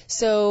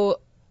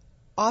 So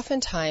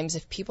oftentimes,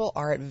 if people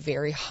are at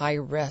very high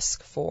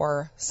risk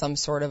for some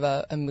sort of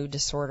a mood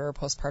disorder or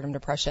postpartum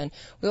depression,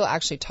 we'll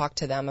actually talk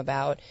to them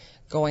about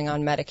going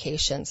on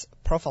medications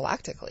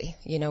prophylactically,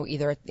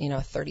 either,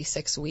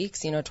 36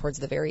 weeks, towards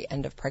the very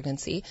end of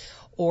pregnancy,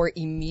 or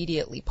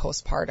immediately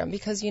postpartum,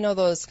 because,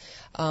 those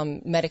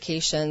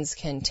medications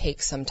can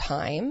take some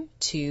time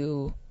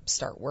to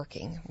start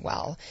working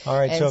well. All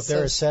right, so if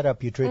they're a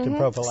setup, you treat them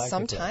prophylactically.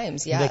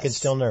 Sometimes, yes. And they can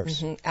still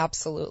nurse. Mm-hmm,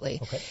 absolutely.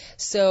 Okay.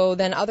 So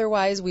then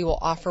otherwise, we will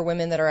offer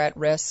women that are at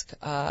risk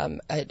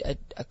a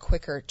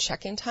quicker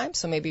check-in time.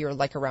 So maybe you're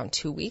like around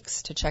 2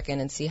 weeks to check in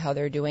and see how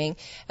they're doing.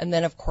 And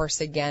then, of course,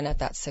 again, at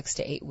that 6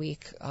 to 8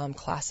 week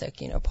classic,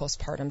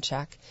 postpartum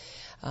check.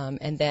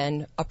 And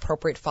then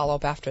appropriate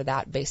follow-up after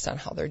that based on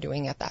how they're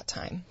doing at that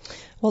time.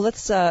 Well,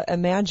 let's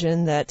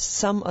imagine that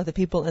some of the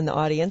people in the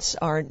audience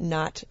are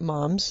not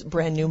moms,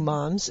 brand new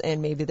moms,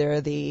 and maybe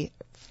they're the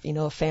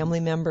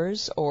family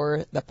members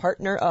or the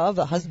partner of,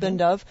 the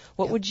husband of.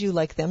 What would you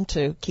like them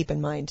to keep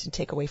in mind and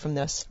take away from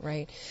this?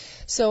 Right.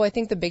 So I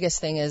think the biggest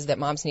thing is that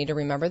moms need to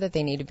remember that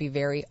they need to be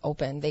very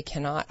open. They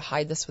cannot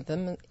hide this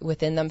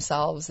within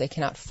themselves. They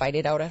cannot fight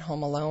it out at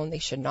home alone. They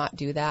should not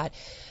do that.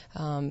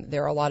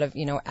 There are a lot of,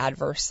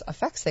 adverse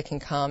effects that can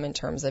come in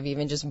terms of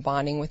even just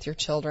bonding with your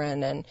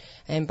children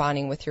and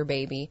bonding with your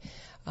baby.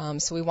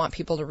 So we want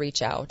people to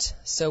reach out.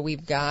 So we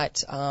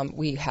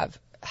have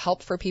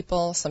help for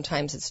people.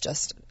 Sometimes it's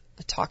just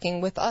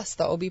talking with us,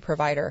 the OB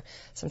provider.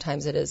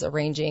 Sometimes it is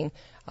arranging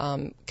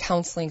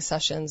counseling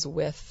sessions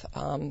with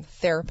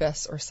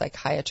therapists or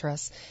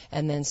psychiatrists,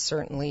 and then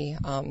certainly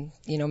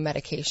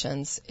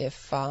medications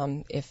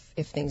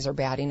if things are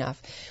bad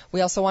enough.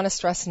 We also want to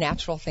stress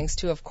natural things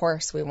too. Of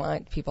course, we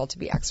want people to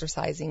be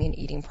exercising and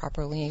eating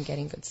properly and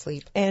getting good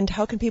sleep. And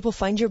how can people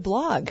find your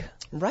blog?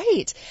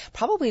 Right.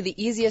 Probably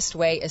the easiest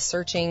way is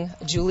searching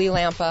Julie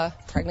Lampa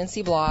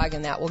Pregnancy Blog,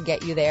 and that will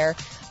get you there.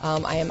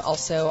 I am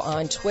also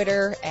on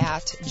Twitter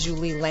at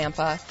Julie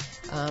Lampa.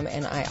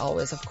 And I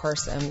always, of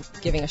course, am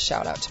giving a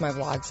shout-out to my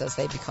blogs as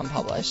they become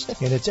published.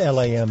 And it's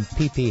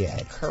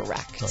LAMPPA.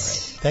 Correct. All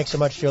right. Thanks so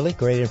much, Julie.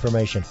 Great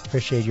information.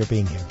 Appreciate your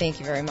being here.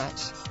 Thank you very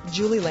much.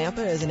 Julie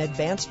Lampa is an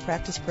advanced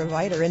practice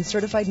provider and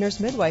certified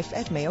nurse midwife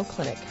at Mayo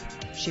Clinic.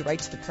 She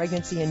writes the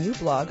Pregnancy and You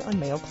blog on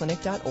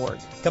mayoclinic.org.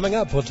 Coming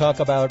up, we'll talk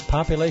about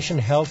population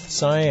health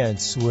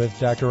science with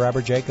Dr.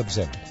 Robert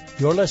Jacobson.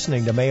 You're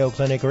listening to Mayo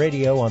Clinic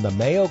Radio on the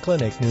Mayo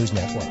Clinic News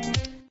Network.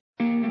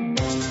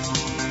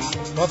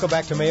 Welcome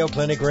back to Mayo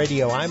Clinic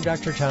Radio. I'm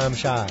Dr. Tom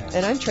Shive.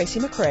 And I'm Tracy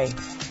McCrae.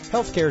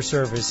 Healthcare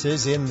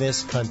services in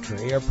this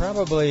country are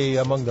probably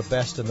among the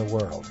best in the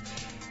world.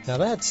 Now,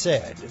 that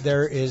said,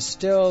 there is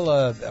still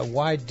a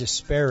wide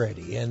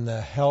disparity in the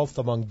health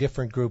among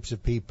different groups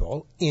of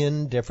people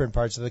in different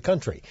parts of the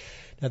country.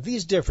 Now,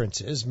 these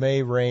differences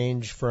may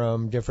range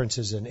from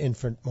differences in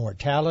infant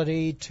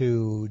mortality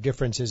to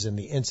differences in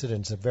the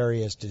incidence of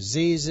various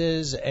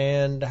diseases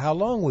and how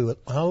long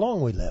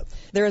we live.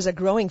 There is a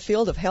growing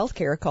field of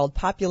healthcare called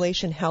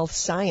population health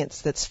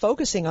science that's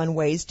focusing on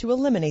ways to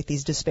eliminate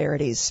these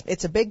disparities.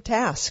 It's a big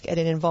task, and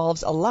it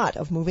involves a lot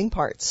of moving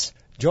parts.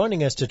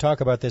 Joining us to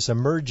talk about this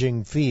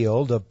emerging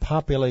field of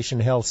population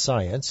health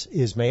science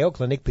is Mayo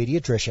Clinic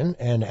pediatrician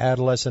and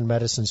adolescent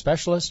medicine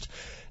specialist,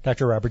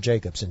 Dr. Robert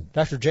Jacobson.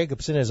 Dr.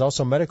 Jacobson is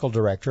also medical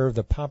director of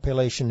the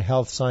Population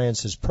Health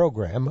Sciences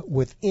Program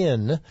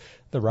within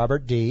the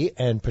Robert D.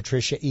 and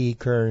Patricia E.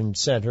 Kern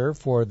Center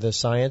for the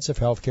Science of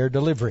Healthcare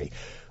Delivery.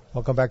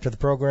 Welcome back to the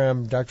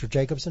program, Dr.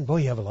 Jacobson. Boy,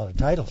 you have a lot of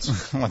titles.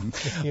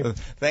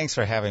 Thanks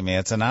for having me.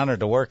 It's an honor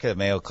to work at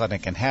Mayo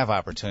Clinic and have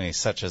opportunities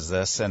such as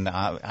this. And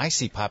I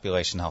see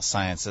population health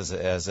sciences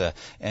as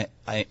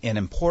an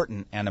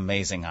important and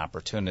amazing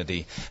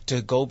opportunity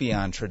to go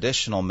beyond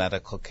traditional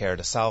medical care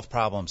to solve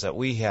problems that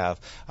we have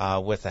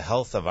with the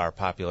health of our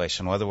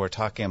population, whether we're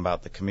talking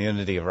about the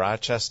community of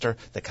Rochester,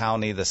 the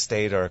county, the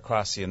state, or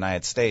across the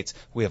United States.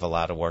 We have a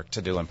lot of work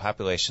to do, and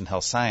population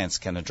health science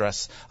can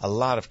address a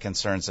lot of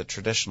concerns that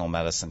traditional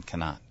medicine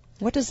cannot.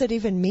 What does it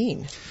even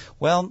mean?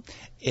 Well,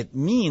 it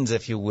means,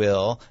 if you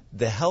will,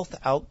 the health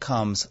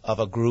outcomes of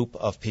a group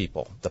of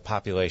people, the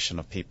population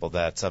of people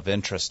that's of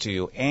interest to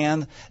you,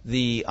 and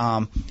the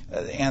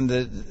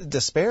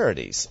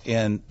disparities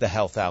in the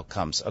health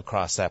outcomes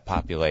across that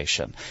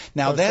population.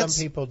 Now, so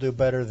some people do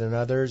better than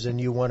others,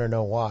 and you want to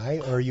know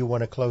why, or you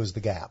want to close the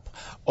gap?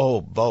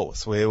 Oh,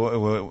 both.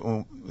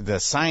 The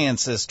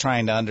science is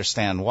trying to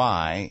understand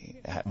why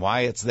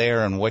it's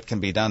there and what can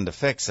be done to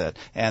fix it,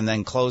 and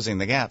then closing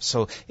the gap.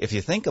 So if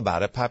you think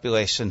about it,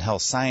 population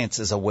health science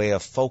is a way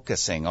of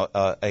focusing,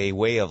 a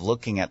way of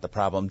looking at the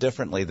problem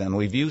differently than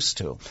we've used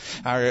to.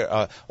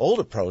 Our old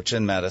approach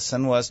in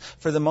medicine was,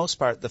 for the most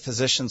part, the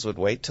physicians would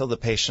wait till the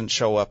patient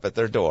show up at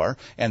their door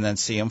and then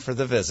see them for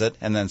the visit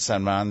and then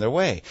send them on their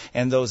way.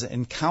 And those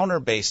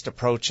encounter-based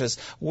approaches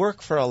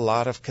work for a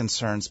lot of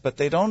concerns, but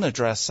they don't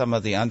address some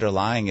of the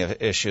underlying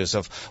issues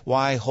of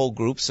why whole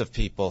groups of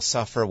people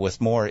suffer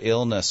with more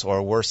illness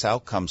or worse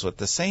outcomes with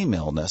the same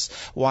illness,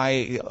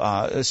 why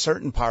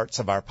certain parts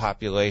of our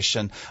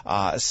population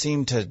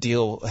seem to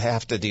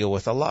have to deal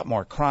with a lot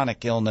more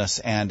chronic illness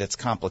and its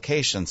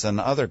complications than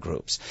other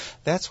groups.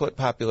 That's what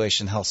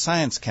population health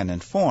science can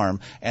inform,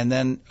 and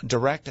then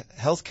direct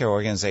healthcare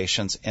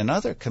organizations and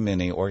other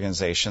community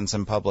organizations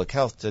and public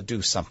health to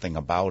do something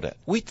about it.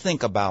 We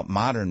think about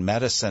modern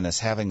medicine as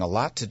having a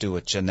lot to do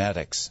with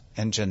genetics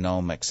and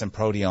genomics and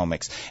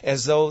proteomics,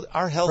 as though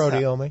our health...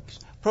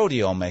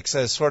 Proteomics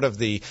as sort of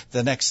the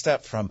next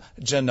step from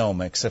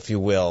genomics, if you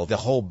will, the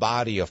whole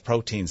body of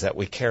proteins that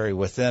we carry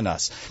within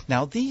us.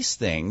 Now, these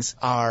things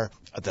are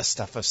the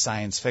stuff of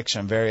science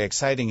fiction, very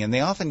exciting, and they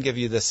often give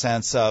you the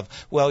sense of,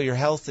 well, your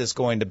health is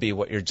going to be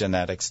what your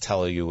genetics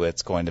tell you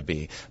it's going to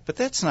be. But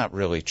that's not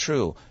really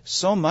true.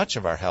 So much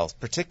of our health,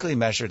 particularly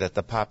measured at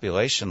the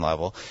population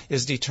level,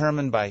 is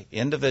determined by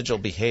individual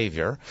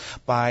behavior,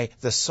 by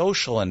the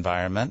social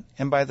environment,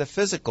 and by the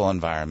physical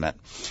environment.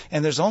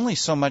 And there's only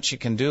so much you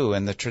can do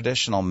in the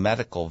traditional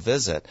medical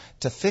visit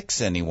to fix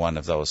any one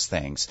of those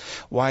things.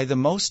 Why the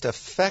most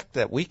effect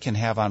that we can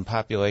have on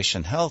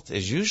population health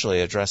is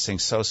usually addressing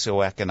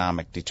socioeconomic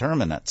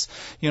determinants.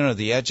 You know,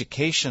 the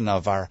education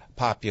of our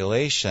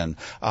population,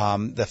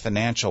 the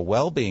financial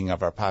well-being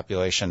of our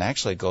population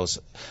actually goes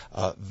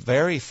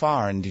very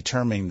far in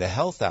determining the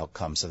health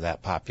outcomes of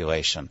that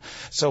population.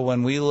 So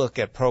when we look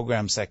at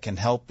programs that can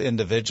help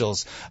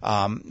individuals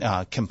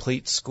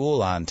complete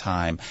school on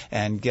time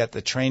and get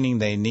the training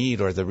they need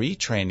or the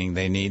retraining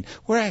they need,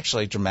 we're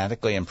actually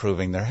dramatically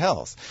improving their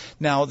health.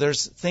 Now,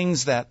 there's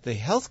things that the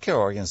healthcare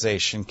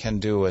organization can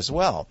do as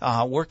well.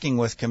 Working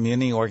with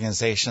community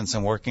organizations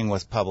and working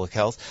with public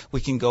health,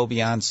 we can go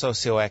beyond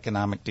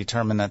socioeconomic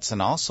determinants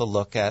and also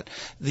look at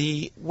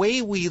the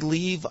way we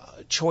leave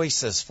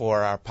choices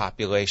for our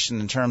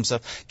population in terms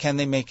of, can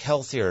they make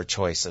healthier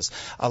choices?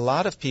 A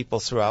lot of people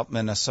throughout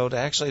Minnesota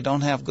actually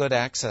don't have good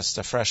access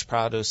to fresh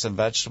produce and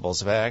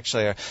vegetables. They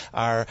actually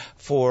are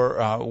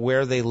for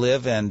where they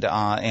live and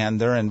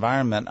their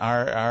environment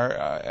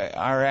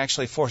are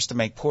actually forced to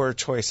make poorer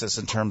choices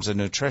in terms of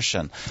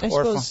nutrition. I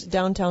suppose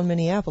downtown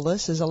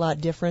Minneapolis is a lot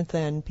different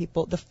than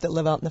people that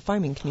live out in the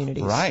farming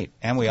communities. Right.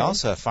 And we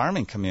also have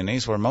farming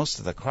communities where most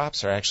of the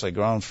crops are actually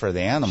grown for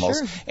the animals.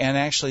 Sure. And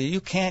actually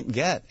you can't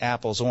get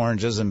apples,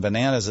 oranges, and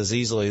bananas as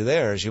easily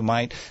there as you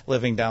might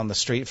living down the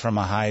street from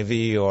a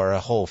Hy-Vee or a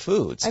Whole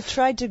Foods. I've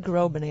tried to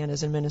grow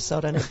bananas in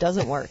Minnesota and it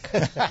doesn't work.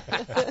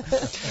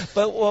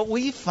 But what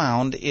we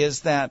found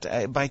is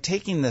that by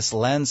taking this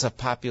lens of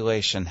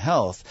population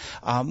health,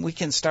 we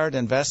can start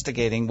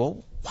investigating,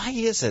 well, why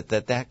is it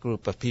that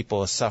group of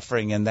people is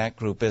suffering and that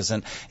group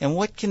isn't? And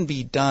what can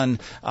be done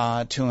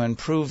to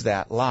improve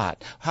that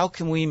lot? How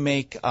can we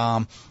make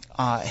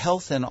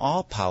health in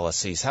all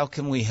policies? How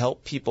can we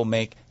help people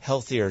make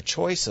healthier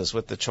choices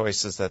with the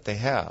choices that they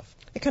have.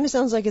 It kind of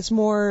sounds like it's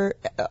more,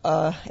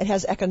 it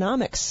has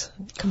economics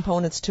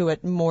components to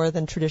it more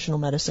than traditional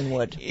medicine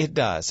would. It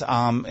does.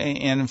 And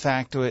in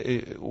fact,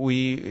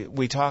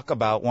 we talk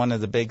about one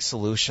of the big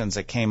solutions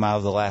that came out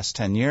of the last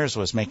 10 years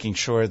was making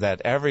sure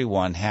that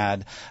everyone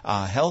had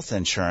health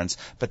insurance,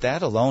 but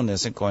that alone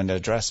isn't going to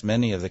address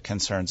many of the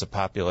concerns of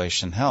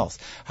population health.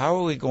 How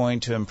are we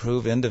going to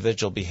improve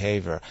individual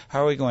behavior?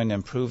 How are we going to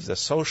improve the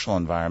social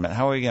environment?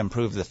 How are we going to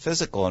improve the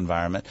physical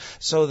environment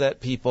so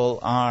that people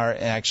are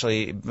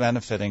actually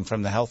benefiting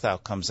from the health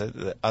outcomes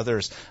that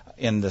others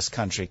in this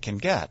country can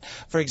get?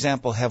 For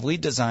example, have we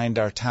designed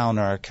our town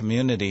or our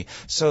community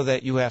so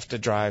that you have to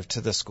drive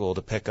to the school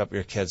to pick up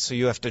your kids, so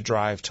you have to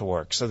drive to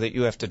work, so that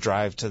you have to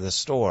drive to the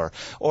store?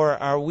 Or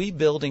are we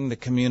building the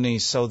community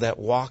so that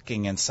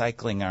walking and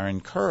cycling are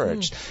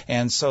encouraged,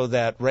 and so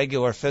that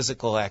regular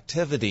physical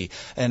activity,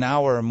 an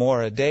hour or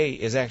more a day,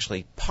 is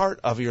actually part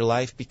of your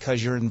life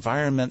because your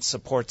environment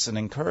supports and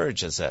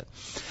encourages it?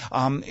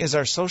 Is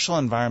our social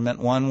environment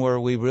one where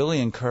we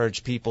really encourage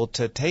people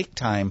to take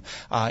time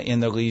in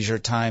their leisure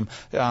time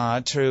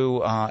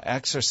to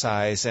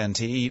exercise and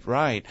to eat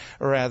right,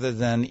 rather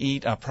than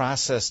eat a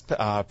processed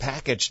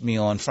packaged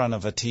meal in front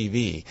of a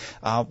TV?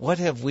 What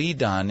have we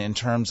done in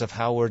terms of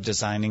how we're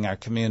designing our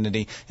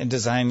community and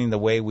designing the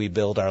way we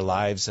build our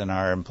lives and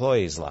our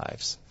employees'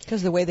 lives?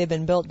 Because the way they've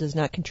been built does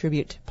not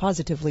contribute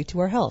positively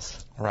to our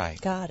health. Right.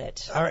 Got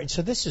it. All right,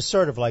 so this is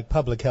sort of like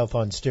public health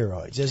on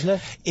steroids, isn't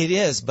it? It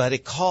is, but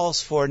it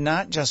calls for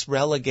not just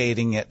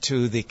relegating it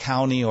to the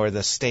county or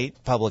the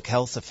state public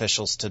health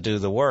officials to do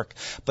the work,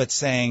 but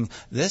saying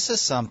this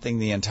is something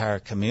the entire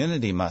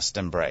community must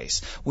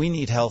embrace. We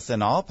need health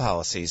in all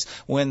policies.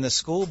 When the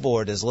school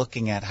board is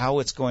looking at how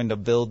it's going to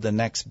build the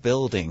next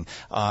building,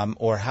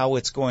 or how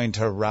it's going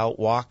to route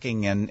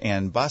walking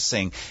and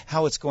busing,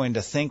 how it's going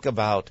to think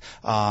about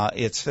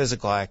its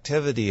physical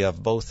activity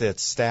of both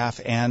its staff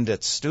and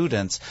its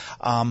students,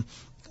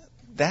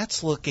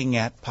 that's looking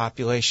at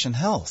population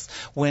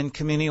health. When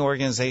community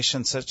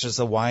organizations such as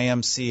the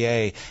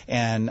YMCA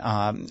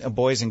and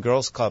Boys and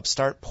Girls Club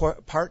start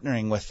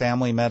partnering with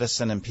family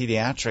medicine and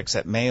pediatrics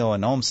at Mayo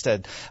and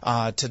Olmsted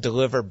to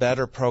deliver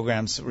better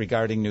programs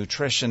regarding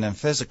nutrition and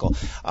physical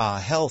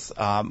health,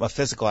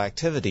 physical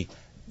activity,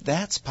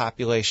 that's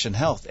population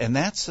health, and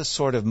that's the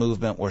sort of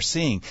movement we're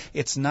seeing.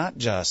 It's not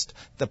just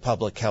the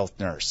public health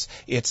nurse.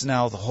 It's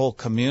now the whole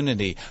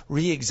community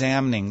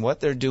re-examining what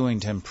they're doing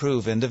to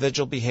improve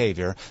individual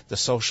behavior, the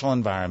social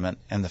environment,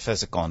 and the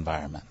physical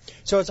environment.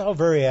 So it's all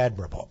very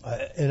admirable,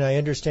 and I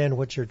understand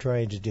what you're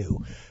trying to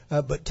do.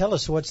 But tell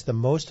us what's the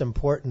most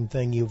important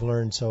thing you've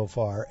learned so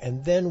far,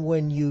 and then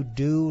when you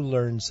do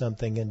learn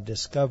something and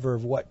discover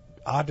what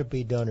ought to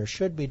be done or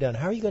should be done,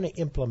 how are you going to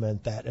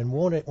implement that, and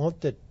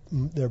won't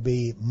there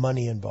be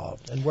money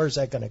involved, and where's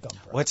that going to come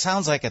from? Well, it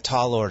sounds like a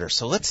tall order.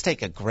 So let's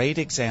take a great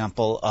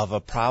example of a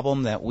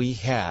problem that we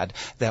had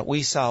that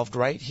we solved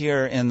right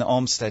here in the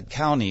Olmsted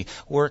County,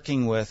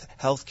 working with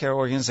healthcare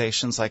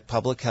organizations like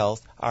Public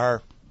Health,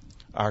 our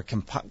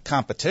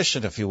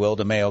competition, if you will,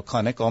 to Mayo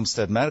Clinic,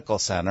 Olmsted Medical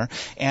Center,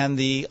 and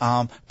the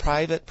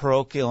private,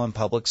 parochial, and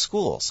public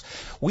schools.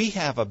 We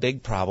have a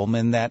big problem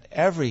in that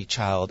every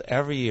child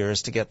every year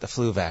is to get the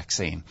flu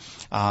vaccine.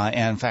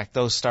 And in fact,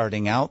 those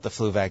starting out the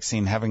flu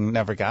vaccine, having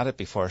never got it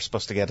before, are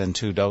supposed to get in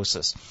 2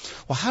 doses.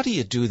 Well, how do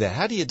you do that?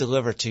 How do you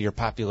deliver to your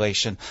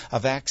population a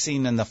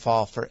vaccine in the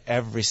fall for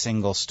every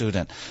single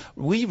student?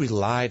 We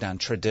relied on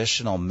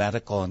traditional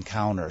medical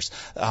encounters.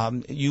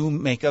 You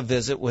make a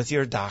visit with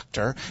your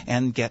doctor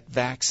and get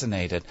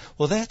vaccinated.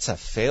 Well, that's a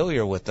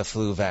failure with the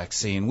flu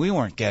vaccine. We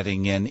weren't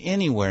getting in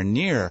anywhere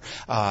near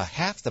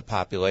half the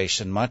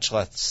population, much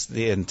less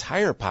the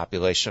entire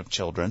population of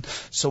children.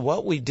 So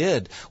what we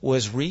did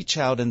was reach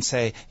out and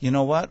say, you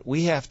know what,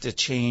 we have to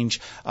change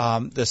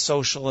the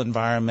social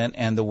environment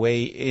and the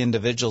way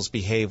individuals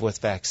behave with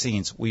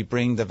vaccines. We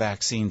bring the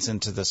vaccines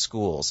into the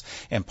schools.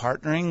 And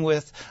partnering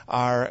with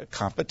our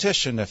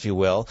competition, if you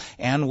will,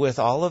 and with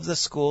all of the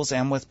schools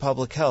and with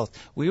public health,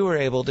 we were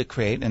able to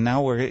create, and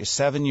now we're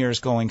 7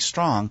 years going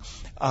strong,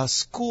 a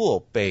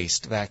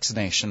school-based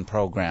vaccination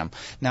program.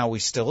 Now, we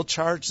still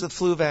charge the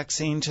flu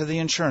vaccine to the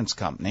insurance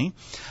company,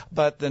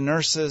 but the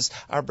nurses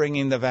are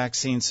bringing the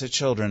vaccines to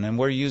children, and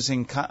we're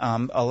using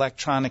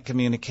electronic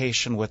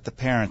communication with the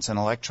parents and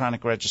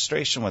electronic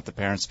registration with the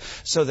parents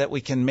so that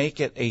we can make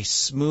it a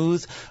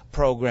smooth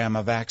program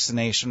of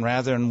vaccination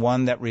rather than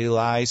one that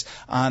relies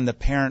on the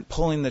parent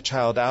pulling the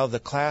child out of the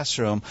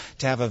classroom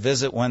to have a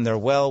visit when they're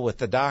well with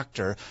the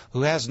doctor,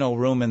 who has no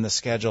room in the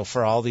schedule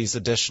for all these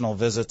additional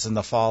visits in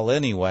the fall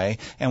anyway,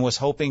 and was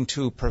hoping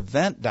to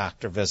prevent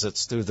doctor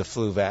visits through the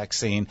flu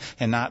vaccine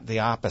and not the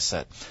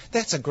opposite.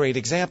 That's a great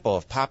example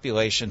of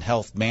population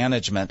health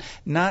management,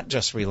 not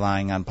just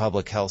relying on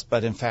public health,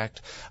 but in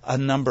fact a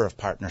number of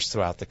partners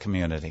throughout the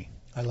community.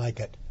 I like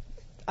it.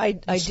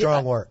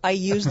 Strong work. I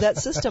used that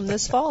system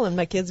this fall, and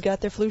my kids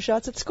got their flu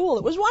shots at school.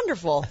 It was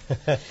wonderful.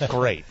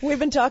 Great. We've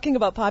been talking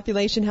about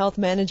population health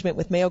management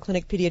with Mayo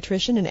Clinic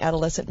pediatrician and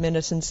adolescent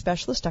medicine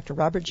specialist, Dr.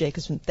 Robert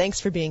Jacobson. Thanks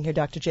for being here,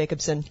 Dr.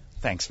 Jacobson.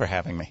 Thanks for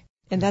having me.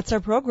 And that's our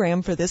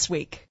program for this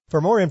week.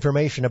 For more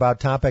information about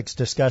topics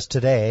discussed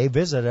today,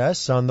 visit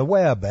us on the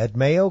web at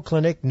Mayo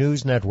Clinic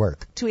News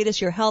Network. Tweet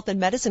us your health and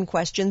medicine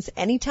questions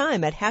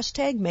anytime at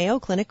 # Mayo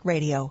Clinic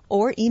Radio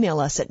or email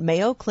us at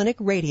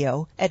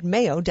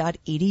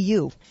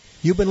mayoclinicradio@mayo.edu.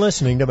 You've been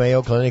listening to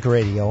Mayo Clinic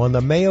Radio on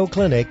the Mayo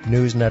Clinic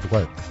News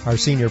Network. Our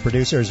senior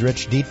producer is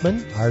Rich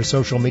Dietman, our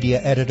social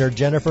media editor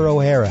Jennifer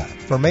O'Hara.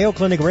 For Mayo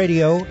Clinic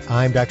Radio,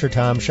 I'm Dr.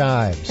 Tom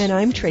Shives. And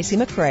I'm Tracy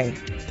McCrae.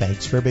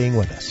 Thanks for being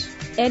with us.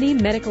 Any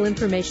medical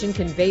information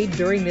conveyed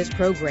during this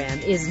program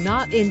is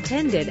not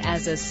intended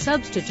as a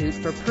substitute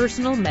for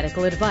personal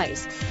medical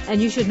advice, and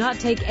you should not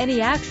take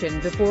any action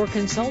before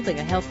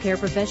consulting a healthcare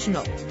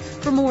professional.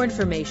 For more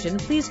information,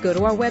 please go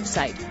to our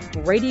website,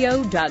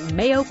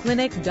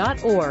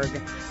 radio.mayoclinic.org.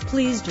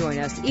 Please join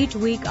us each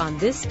week on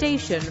this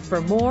station for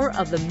more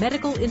of the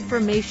medical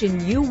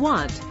information you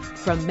want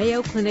from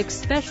Mayo Clinic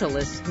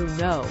specialists who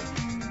know.